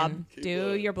blowjob. blowing.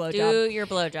 Do your blowjob. Do your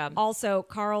blowjob. Also,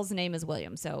 Carl's name is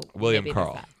William, so William maybe there's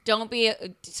Carl. that. Don't be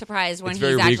surprised when It's he's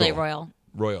very actually regal. royal.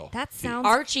 Royal. That sounds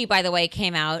Archie, by the way,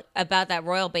 came out about that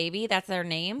royal baby. That's their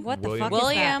name. what the William. fuck is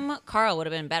William Carl would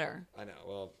have been better. I know.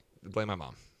 Well, blame my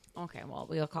mom. Okay, well,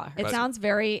 we'll call her. that? It But- sounds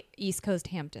very East Coast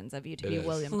Hamptons of you to It be is.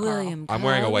 William Carl. William I'm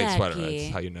wearing a white Carl sweater. Radke.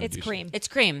 That's how you know. It's douche. cream. It's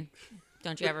cream.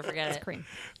 Don't you ever forget It's it. cream.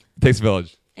 Takes a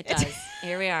village. It does.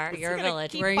 Here we are. You're a It's gonna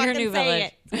village. keep We're your fucking new saying village.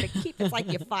 it. It's gonna keep. It's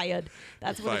like you fired.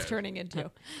 That's what it's Fired. turning into. I'm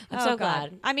Oh, so God.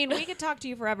 glad. I mean, we could talk to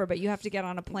you forever, but you have to get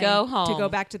on a plane Go to home. go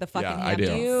back to the fucking Yeah, I do.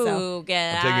 Hamptons. You So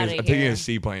get I'm out of taking here. a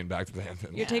seaplane back to the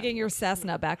Hamptons. you're taking your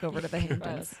Cessna back over to the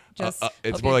Hamptons. Just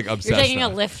It's Okay. more like obsessed. You're taking a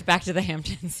now. lift back to the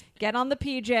Hamptons. get on the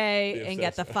PJ and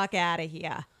get the obsessed. fuck out of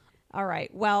here. All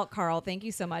right. Well, Carl, thank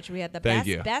you so much. We had the Thank best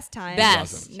you. best time.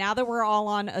 Best. Awesome. Now that we're all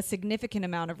on a significant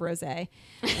amount of rosé,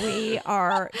 we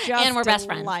are just And we're best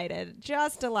friends. delighted.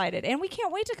 Just delighted. And we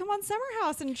can't wait to come on Summer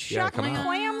House and shuck come on.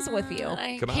 clams with you.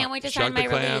 I Come can't on. wait to Shuck sign my the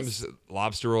clams, release.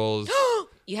 lobster rolls,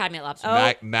 You had me at lobster.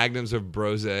 Oh. magnums of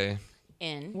brose,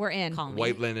 In. We're in. Call me.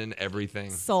 white linen, everything.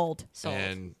 Sold. Sold.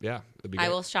 And yeah, it'll be I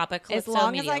great. will shop at As Calypso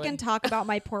long as I immediately. can talk about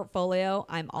my portfolio,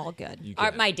 I'm all good. You Or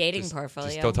can. my dating Just- portfolio.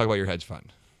 Just don't talk about your hedge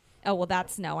fund. Oh, well,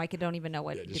 that's no. I don't even know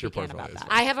what Yeah, just to your begin portfolio about is that.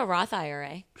 fine. I have a Roth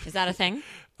IRA. Is that a thing?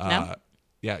 No.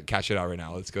 Yeah, cash it out right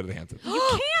now. Let's go to the Hamptons. You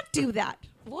can't do that.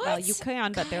 What? Well, you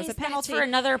can, but there's a Guys, that's penalty. for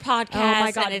another podcast. Oh my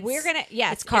and God, it's- we're gonna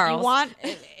yes. It's If Carl's. you want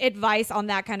advice on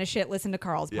that kind of shit, listen to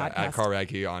Carl's Yeah, podcast. at Carl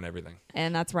Radke on everything.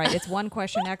 And that's right. It's One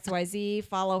Question XYZ.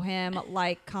 Follow him,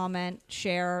 like, comment,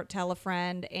 share, tell a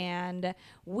friend, and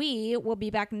we will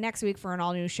be back next week for an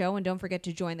all new show. And don't forget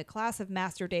to join the class of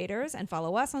master daters and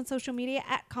follow us on social media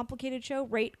at Complicated Show.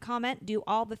 Rate, comment, do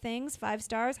all the things. 5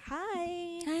 stars.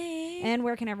 Hi. Hi. And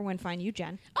where can everyone find you,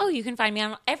 Jen? Oh, you can find me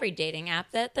on every dating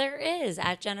app that there is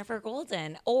at Jennifer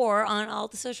Golden, or on all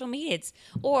the social medias,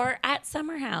 or at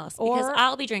Summer House, because Or-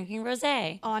 I'll be drinking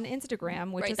rosé. On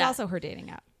Instagram, which Right, is that. also her dating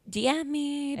app. DM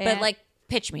me, And- but like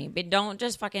pitch me, but don't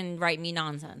just fucking write me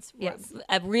nonsense. Yes.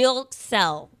 A real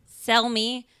sell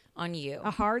me on you.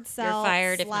 A hard sell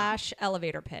fired if not. /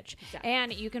 elevator pitch. Exactly.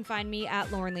 And you can find me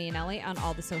at Lauren Leonelli on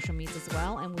all the social medias as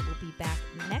well. And we will be back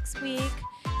next week.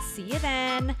 See you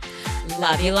then.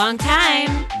 Love you long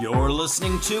time. You're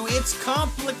listening to It's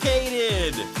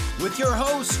Complicated with your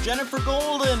hosts, Jennifer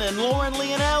Golden and Lauren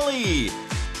Leonelli.